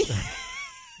joggers.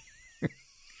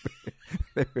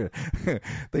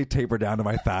 They taper down to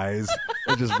my thighs.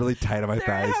 They're just really tight on my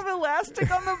thighs. They have elastic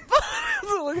on the bottom,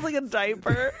 so it looks like a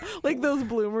diaper. Like those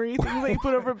bloomery things they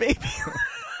put over babies.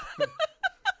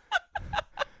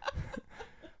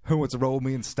 Who wants to roll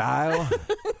me in style?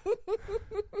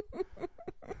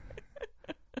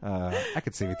 I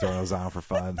could see me throwing those on for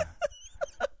fun.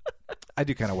 I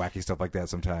do kind of wacky stuff like that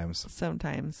sometimes.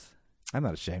 Sometimes. I'm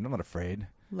not ashamed. I'm not afraid.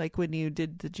 Like when you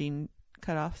did the jean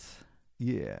cutoffs.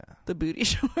 Yeah. The booty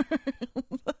shorts.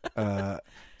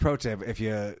 Pro tip, if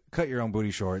you cut your own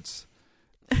booty shorts,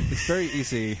 it's very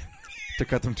easy to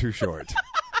cut them too short.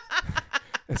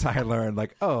 That's how I learned,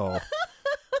 like,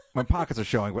 my pockets are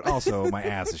showing, but also my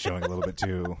ass is showing a little bit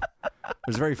too.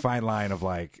 There's a very fine line of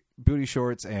like booty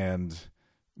shorts and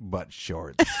butt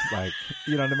shorts. Like,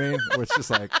 you know what I mean? Where it's just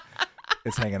like,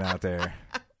 it's hanging out there.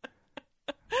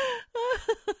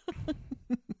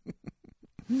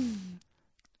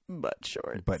 Butt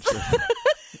shorts.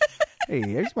 Hey,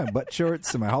 here's my butt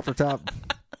shorts and my halter top.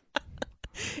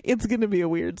 It's going to be a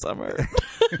weird summer.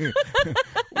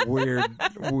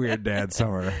 Weird dad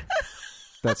summer.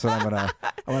 That's what I'm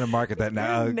gonna market that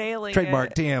now. Nailing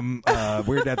Trademark it. TM.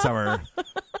 Weird dad summer.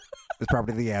 It's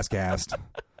property of the YaS Cast.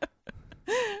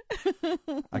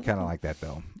 I kind of like that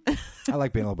though. I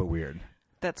like being a little bit weird.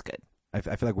 That's good. I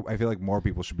feel like more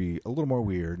people should be a little more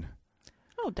weird.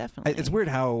 Oh, definitely. It's weird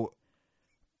how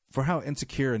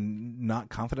insecure and not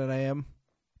confident I am.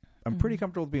 I'm pretty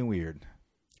comfortable with being weird.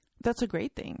 That's a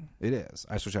great thing. It is.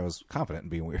 I just wish I was confident in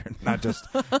being weird, not just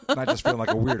feeling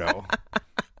like a weirdo.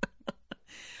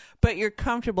 But you're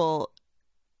comfortable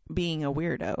being a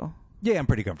weirdo. Yeah, I'm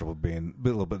pretty comfortable being a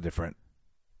little bit different.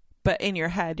 But in your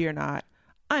head, you're not,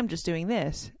 I'm just doing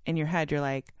this. In your head, you're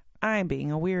like, I'm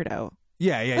being a weirdo.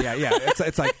 Yeah.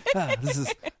 It's like, this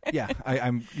is,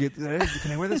 I'm,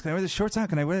 can I wear this? Can I wear this shorts on?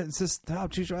 Can I wear this? Is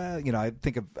top too short? I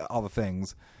think of all the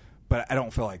things, but I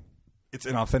don't feel like it's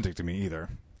inauthentic to me either.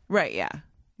 Right, yeah.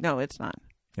 No, it's not.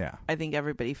 Yeah. I think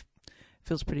everybody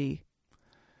feels pretty.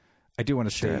 I do want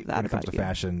to Sure say, of that when it comes about to you.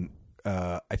 fashion,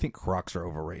 I think Crocs are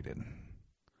overrated.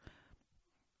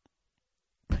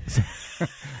 I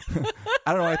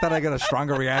don't know. I thought I got a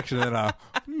stronger reaction than a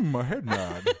head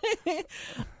nod.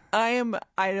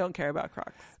 I don't care about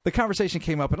Crocs. The conversation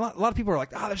came up, and a lot of people were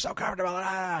like, "Oh, they're so comfortable."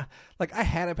 Ah. Like I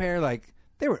had a pair, like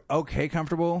they were okay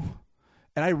comfortable,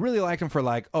 and I really liked them for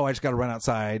like, oh, I just got to run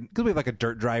outside because we have like a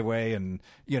dirt driveway, and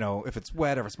if it's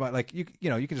wet or if it's mud, like you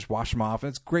can just wash them off, and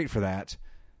it's great for that.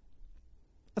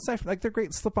 Aside from, like they're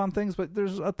great slip-on things, but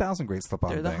there's 1,000 great slip-on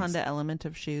They're things. the Honda Element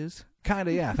of shoes. Kind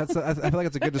of, yeah. I feel like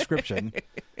it's a good description.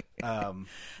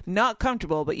 Not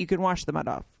comfortable, but you can wash the mud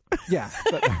off. Yeah,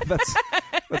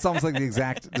 that's almost like the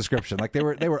exact description. Like they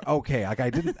were okay. Like I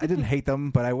didn't hate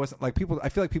them, but I wasn't like people. I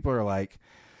feel like people are like,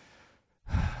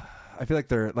 I feel like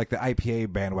they're like the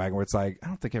IPA bandwagon, where it's like I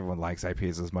don't think everyone likes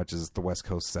IPAs as much as the West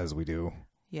Coast says we do.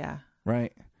 Yeah,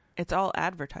 right. It's all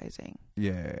advertising.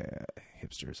 Yeah,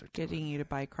 hipsters are getting you to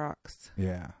buy Crocs.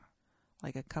 Yeah,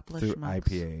 like a couple of through schmucks.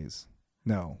 IPAs.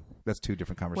 No, that's two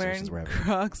different conversations Wearing we're having.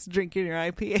 Crocs, drinking your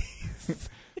IPAs.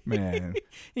 Man,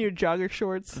 your jogger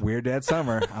shorts. Weird Dad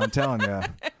Summer. I'm telling you.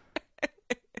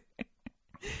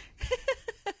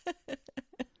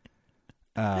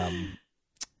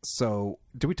 So,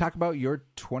 do we talk about your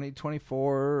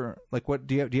 2024? Like, what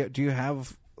do you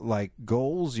have like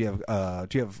goals? Do you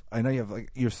have? I know you have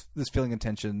like this feeling of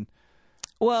tension.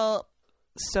 Well,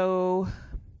 so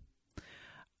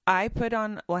I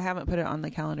haven't put it on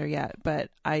the calendar yet, but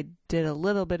I did a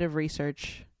little bit of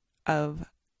research of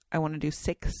I want to do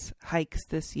 6 hikes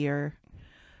this year.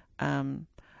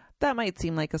 That might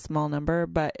seem like a small number,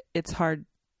 but it's hard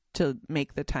to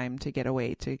make the time to get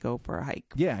away to go for a hike.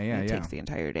 Yeah. It takes the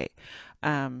entire day.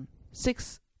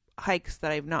 6 hikes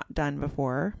that I've not done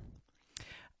before.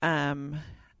 And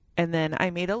then I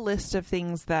made a list of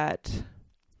things that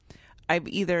I've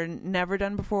either never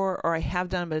done before or I have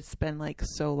done, but it's been like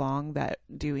so long that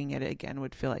doing it again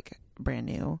would feel like brand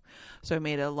new. So I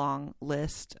made a long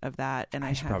list of that, and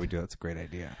I should probably do that. That's a great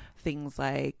idea. Things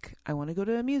like I want to go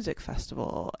to a music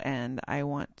festival, and I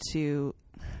want to.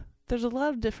 There's a lot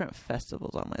of different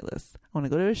festivals on my list. I want to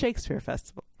go to a Shakespeare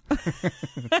festival.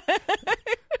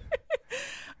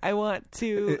 I want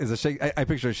to. I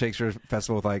picture a Shakespeare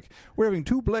festival with like we're having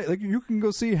 2 plays. Like you can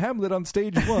go see Hamlet on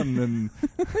stage 1 and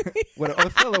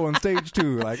Othello on stage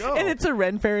 2. Like and it's a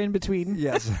Ren Fair in between.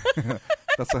 Yes,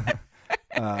 that's a.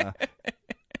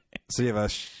 So you have a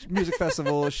music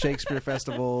festival, a Shakespeare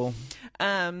festival.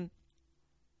 Oh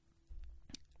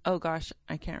gosh,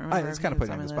 I can't remember. It's kind of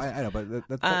putting on the spot. I know, but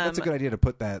that's a good idea to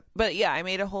put that. But yeah, I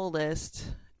made a whole list,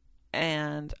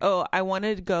 and I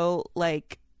wanted to go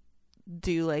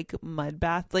do like mud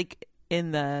bath, like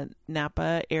in the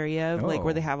Napa area, like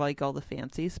where they have like all the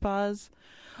fancy spas.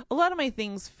 A lot of my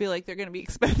things feel like they're going to be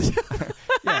expensive.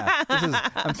 Yeah,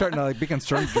 I'm starting to like be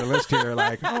concerned with your list here.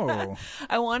 Like,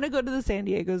 I want to go to the San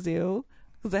Diego Zoo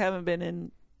because I haven't been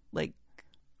in like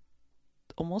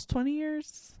almost 20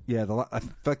 years. Yeah, I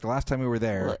feel like the last time we were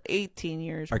there, 18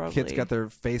 years. Our probably. Kids got their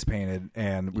face painted,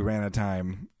 and we ran out of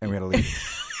time, and we had to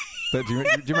leave. Do you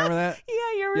remember that?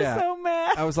 Yeah, you were so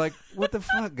mad. I was like, "What the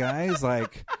fuck, guys?"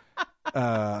 Like,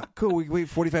 cool. We wait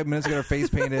 45 minutes to get our face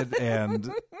painted,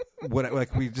 and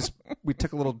we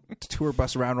took a little tour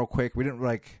bus around real quick. We didn't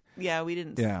like. Yeah, we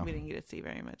didn't get to see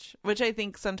very much, which I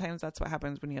think sometimes that's what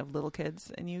happens when you have little kids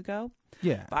and you go.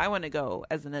 Yeah, but I want to go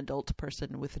as an adult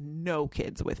person with no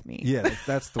kids with me. Yeah,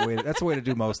 that's the way. That's the way to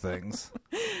do most things.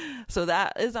 So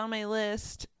that is on my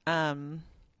list.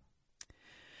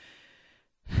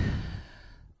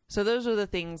 So those are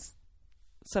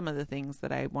some of the things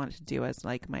that I wanted to do as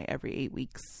like my every 8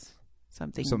 weeks,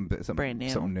 something brand new,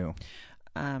 something new.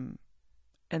 And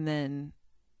then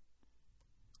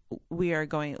we are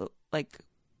going like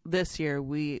this year.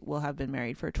 We will have been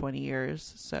married for 20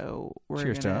 years. So we're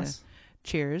cheers to us.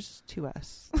 Cheers to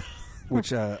us. Which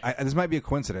this might be a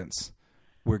coincidence.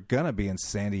 We're gonna be in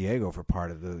San Diego for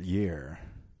part of the year.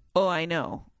 Oh, I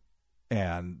know.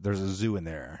 And there's a zoo in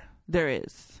there. There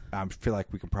is. I feel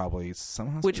like we could probably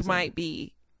somehow. Which might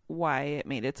be why it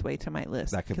made its way to my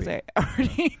list. That could be. Because I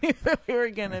already knew that we were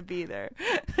going to be there.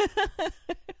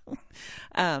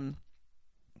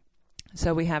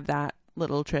 So we have that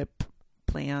little trip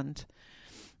planned.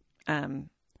 And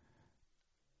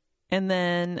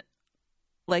then,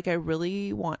 like, I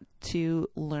really want to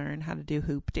learn how to do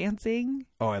hoop dancing.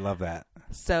 Oh, I love that.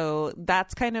 So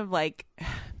that's kind of like...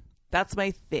 That's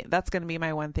my thing. That's going to be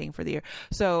my one thing for the year.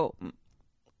 So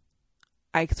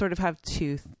I sort of have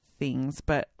 2 things,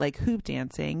 but like hoop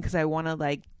dancing, because I want to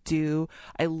like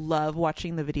I love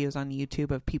watching the videos on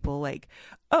YouTube of people like,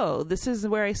 oh, this is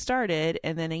where I started,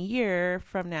 and then a year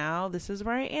from now, this is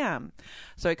where I am.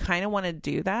 So I kind of want to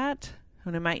do that,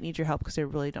 and I might need your help because I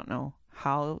really don't know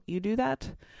how you do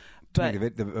that. But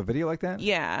a video like that?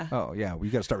 Yeah. Oh, yeah. Well,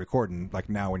 you got to start recording like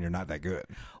now when you're not that good.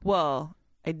 Well,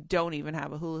 I don't even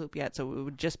have a hula hoop yet, so it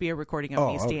would just be a recording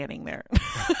of me standing there.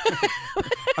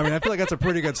 I mean, I feel like that's a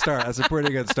pretty good start.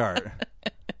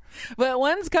 But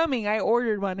one's coming. I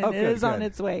ordered one, and it is on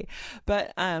its way.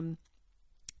 But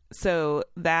so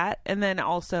that, and then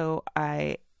also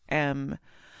I am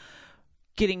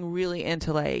getting really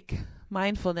into like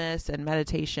mindfulness and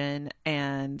meditation,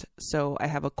 and so I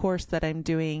have a course that I'm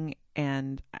doing,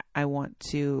 and I want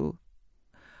to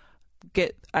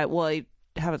I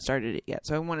haven't started it yet,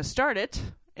 so I want to start it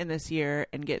in this year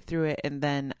and get through it, and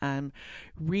then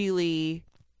really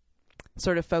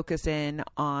sort of focus in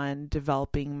on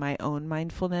developing my own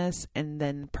mindfulness, and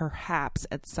then perhaps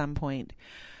at some point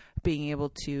being able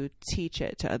to teach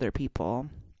it to other people,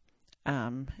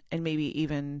 and maybe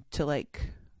even to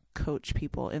like coach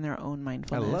people in their own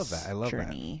mindfulness I love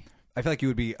journey. That. I feel like you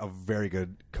would be a very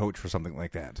good coach for something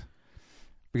like that,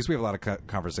 because we have a lot of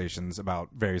conversations about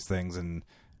various things, and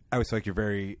I always feel like you're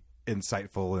very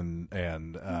insightful and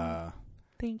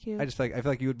thank you. I feel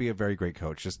like you would be a very great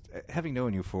coach. Just having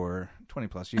known you for 20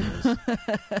 plus years,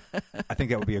 I think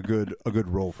that would be a good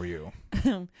role for you.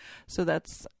 So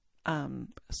that's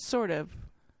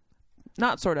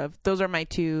those are my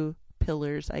two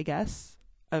pillars, I guess,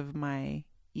 of my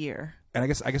year. And I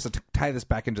guess to tie this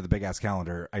back into the big ass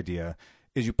calendar idea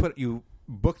is you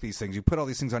book these things, you put all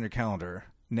these things on your calendar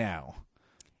now.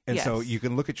 And so you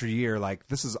can look at your year like,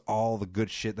 this is all the good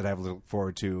shit that I've looked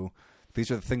forward to. These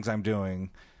are the things I'm doing.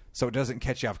 So it doesn't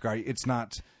catch you off guard. It's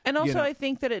not. And also I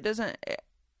think that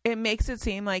it makes it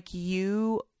seem like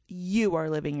you are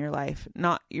living your life,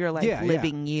 not your life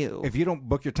living you. If you don't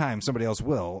book your time, somebody else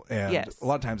will. And a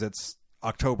lot of times it's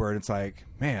October and it's like,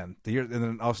 man, the year, and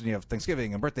then all of a sudden you have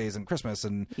Thanksgiving and birthdays and Christmas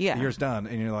and the year's done.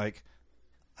 And you're like,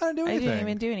 I didn't do anything. I didn't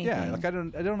even do anything. Yeah. Like I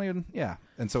don't even.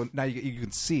 And so now you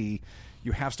can see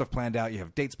you have stuff planned out. You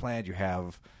have dates planned. You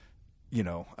have, you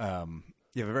have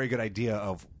a very good idea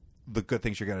of the good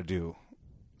things you're going to do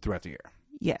throughout the year.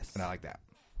 Yes. And I like that.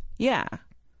 Yeah.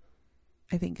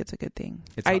 I think it's a good thing.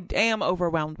 I am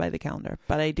overwhelmed by the calendar,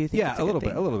 but I do think it's a little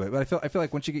bit. But I feel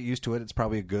like once you get used to it, it's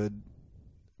probably a good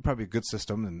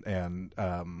system. And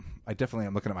I definitely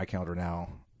am looking at my calendar now.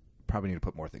 Probably need to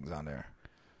put more things on there.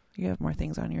 You have more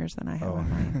things on yours than I have on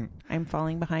mine. I'm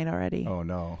falling behind already. Oh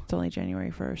no! It's only January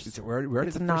 1st. We're already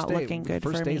it's the not first day. Looking good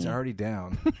first for me. Days are already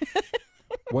down.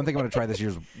 One thing I'm going to try this year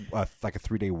is like a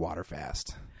 3-day water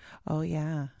fast. Oh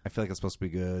yeah. I feel like it's supposed to be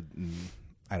good. And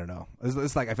I don't know.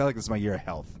 It's like I feel like this is my year of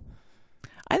health.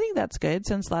 I think that's good,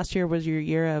 since last year was your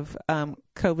year of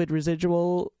COVID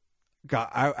residual.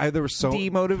 God, there was so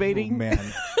demotivating. Oh,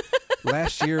 man,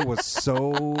 last year was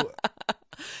so.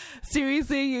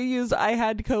 Seriously, you used I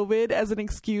had COVID as an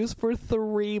excuse for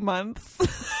 3 months.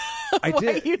 I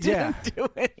did. You didn't do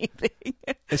anything.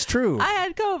 It's true. I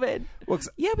had COVID. Well,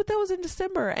 yeah, but that was in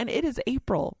December, and it is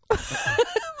April.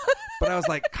 But I was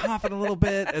like coughing a little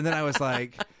bit, and then I was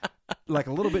like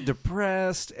a little bit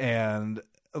depressed, and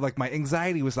like my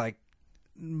anxiety was like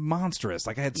monstrous.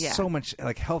 Like I had so much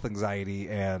like health anxiety,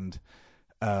 and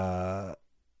for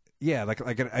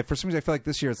some reason I feel like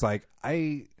this year it's like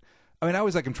I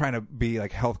always like I'm trying to be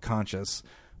like health conscious,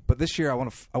 but this year I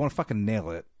want to fucking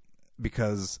nail it,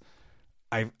 because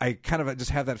I kind of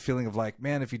just have that feeling of like,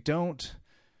 man, if you don't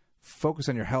focus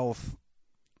on your health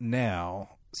now,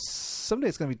 someday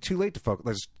it's going to be too late to focus.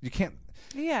 Like, you can't.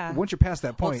 Yeah. Once you're past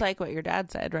that point. Well, it's like what your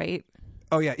dad said, right?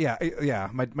 Oh yeah.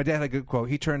 My dad had a good quote.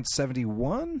 He turned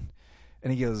 71,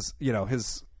 and he goes,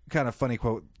 his kind of funny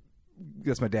quote.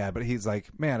 That's my dad, but he's like,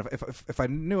 man, if I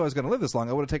knew I was going to live this long,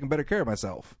 I would have taken better care of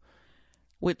myself.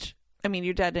 Which, I mean,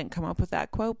 your dad didn't come up with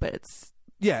that quote, but it's.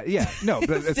 Yeah, no, but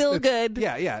it's still good.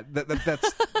 Yeah.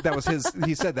 That was his.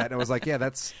 He said that, and I was like, yeah,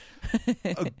 that's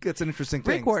an interesting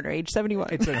thing. Rick Warner, age 71.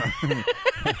 You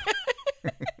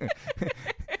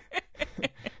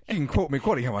can quote me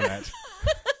quoting him on that.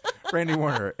 Randy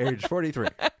Warner, age 43.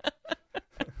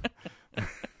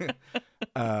 But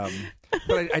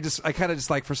I kind of just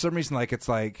like, for some reason, like it's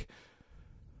like,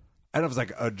 I don't know if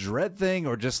it's like a dread thing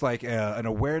or just like an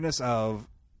awareness of,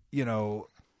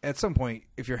 at some point,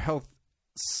 if your health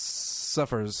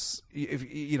suffers, if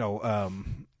you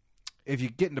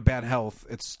get into bad health,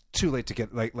 it's too late to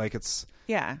get like it's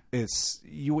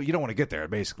you don't want to get there,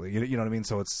 basically. You know what I mean?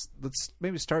 So let's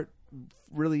maybe start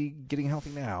really getting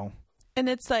healthy now. And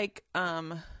it's like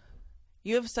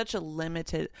you have such a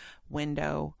limited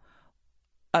window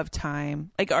of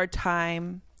time, like our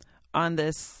time on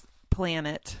this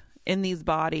planet in these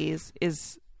bodies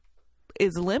is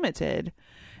limited,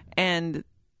 and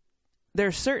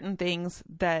there's certain things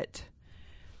that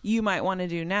you might want to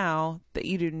do now that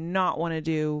you do not want to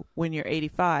do when you're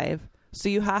 85. So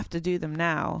you have to do them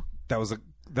now.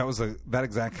 That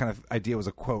exact kind of idea was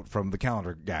a quote from the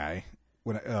calendar guy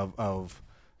of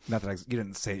not that you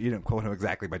didn't quote him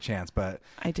exactly by chance, but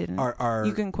I didn't.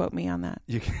 You can quote me on that.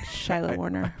 You can, Shiloh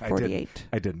Warner, 48.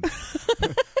 I didn't.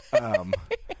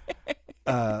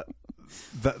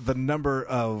 The number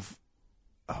of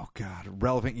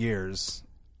relevant years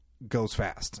goes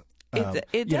fast.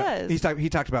 It does. He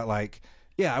talked about like,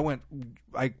 yeah,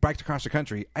 I biked across the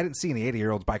country. I didn't see any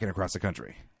 80-year-olds biking across the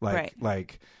country,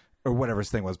 like or whatever his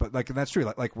thing was. But like, and that's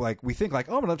true. Like we think like,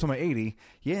 oh, I'm gonna live till my 80.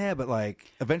 Yeah, but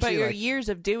like eventually, but your years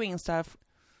of doing stuff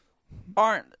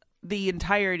aren't the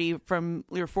entirety from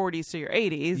your 40s to your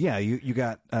 80s. Yeah, you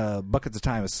got buckets of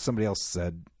time, as somebody else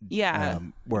said. Yeah,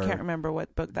 I can't remember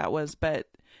what book that was, but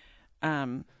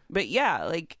yeah,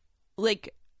 like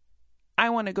I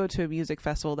want to go to a music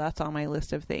festival. That's on my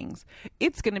list of things.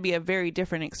 It's going to be a very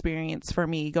different experience for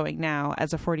me going now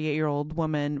as a 48-year-old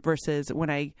woman versus when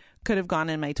I could have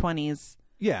gone in my 20s.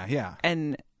 Yeah.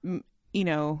 And, you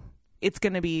know, it's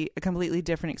going to be a completely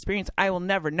different experience. I will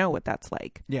never know what that's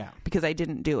like. Yeah. Because I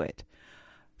didn't do it.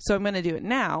 So I'm going to do it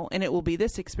now, and it will be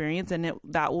this experience, and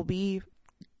that will be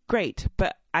great.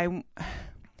 But I'm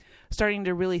starting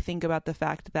to really think about the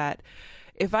fact that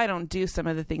if I don't do some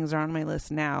of the things that are on my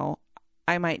list now,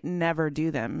 I might never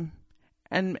do them.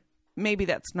 And maybe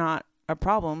that's not a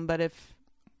problem, but if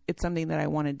it's something that I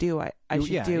want to do, I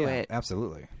should do it.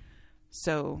 Absolutely.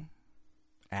 So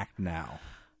act now.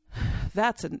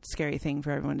 That's a scary thing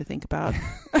for everyone to think about.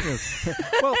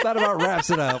 Well, that about wraps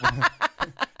it up.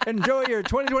 Enjoy your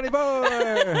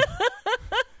 2024.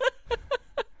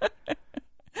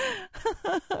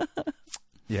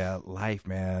 Yeah, life,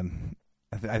 man.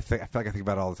 I feel like I think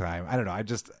about it all the time. I don't know.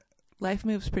 Life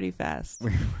moves pretty fast.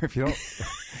 If you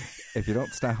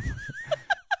don't stop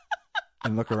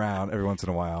and look around every once in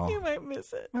a while, you might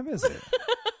miss it. I miss it.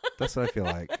 That's what I feel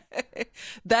like.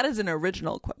 That is an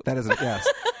original quote. That is yes.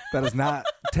 That is not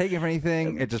taken from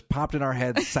anything. It just popped in our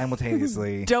heads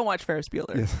simultaneously. Don't watch Ferris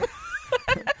Bueller. Yes.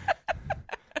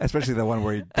 Especially the one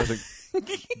where he doesn't,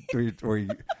 where he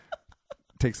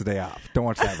takes the day off. Don't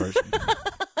watch that version.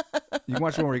 You can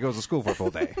watch the one where he goes to school for a full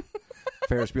day.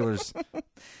 Ferris Bueller's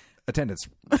attendance,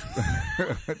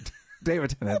 day of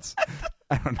attendance.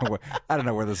 I don't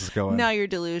know where this is going. Now you're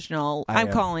delusional. I'm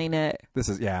calling it. This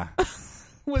is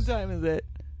What time is it?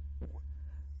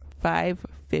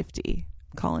 5:50.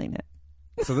 Calling it.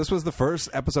 So this was the first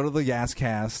episode of the YaS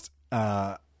Cast.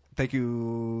 Thank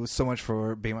you so much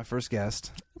for being my first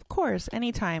guest. Of course,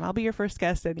 anytime. I'll be your first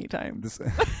guest anytime.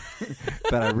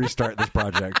 That I restart this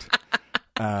project.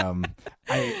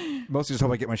 I mostly just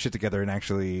hope I get my shit together and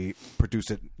actually produce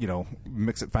it,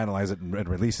 mix it, finalize it, and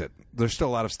release it. There's still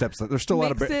a lot of steps. There's still a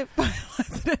lot of... Mix it,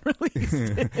 finalize it, and release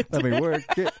it. Let me work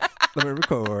it. Let me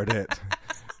record it.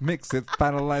 Mix it,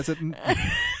 finalize it, and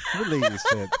release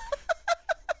it.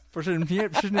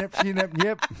 Yep.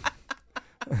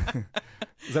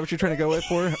 Is that what you're trying to go with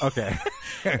for? Okay.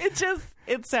 It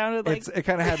sounded like... It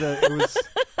kind of had to... It was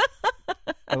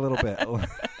a little bit...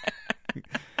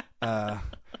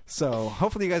 So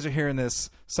hopefully you guys are hearing this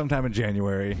sometime in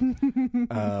January.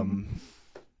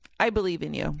 I believe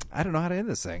in you. I don't know how to end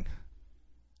this thing.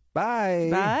 Bye.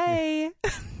 Bye.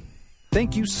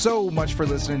 Thank you so much for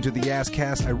listening to the YaS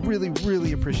Cast. I really,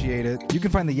 really appreciate it. You can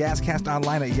find the YaS Cast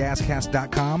online at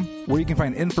YaScast.com, where you can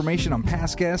find information on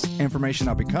past guests, information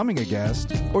on becoming a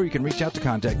guest, or you can reach out to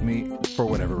contact me for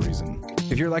whatever reason.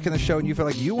 If you're liking the show and you feel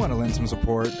like you want to lend some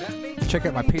support, check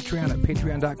out my Patreon at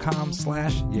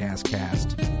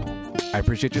patreon.com/YaScast. I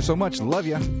appreciate you so much. Love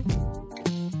ya.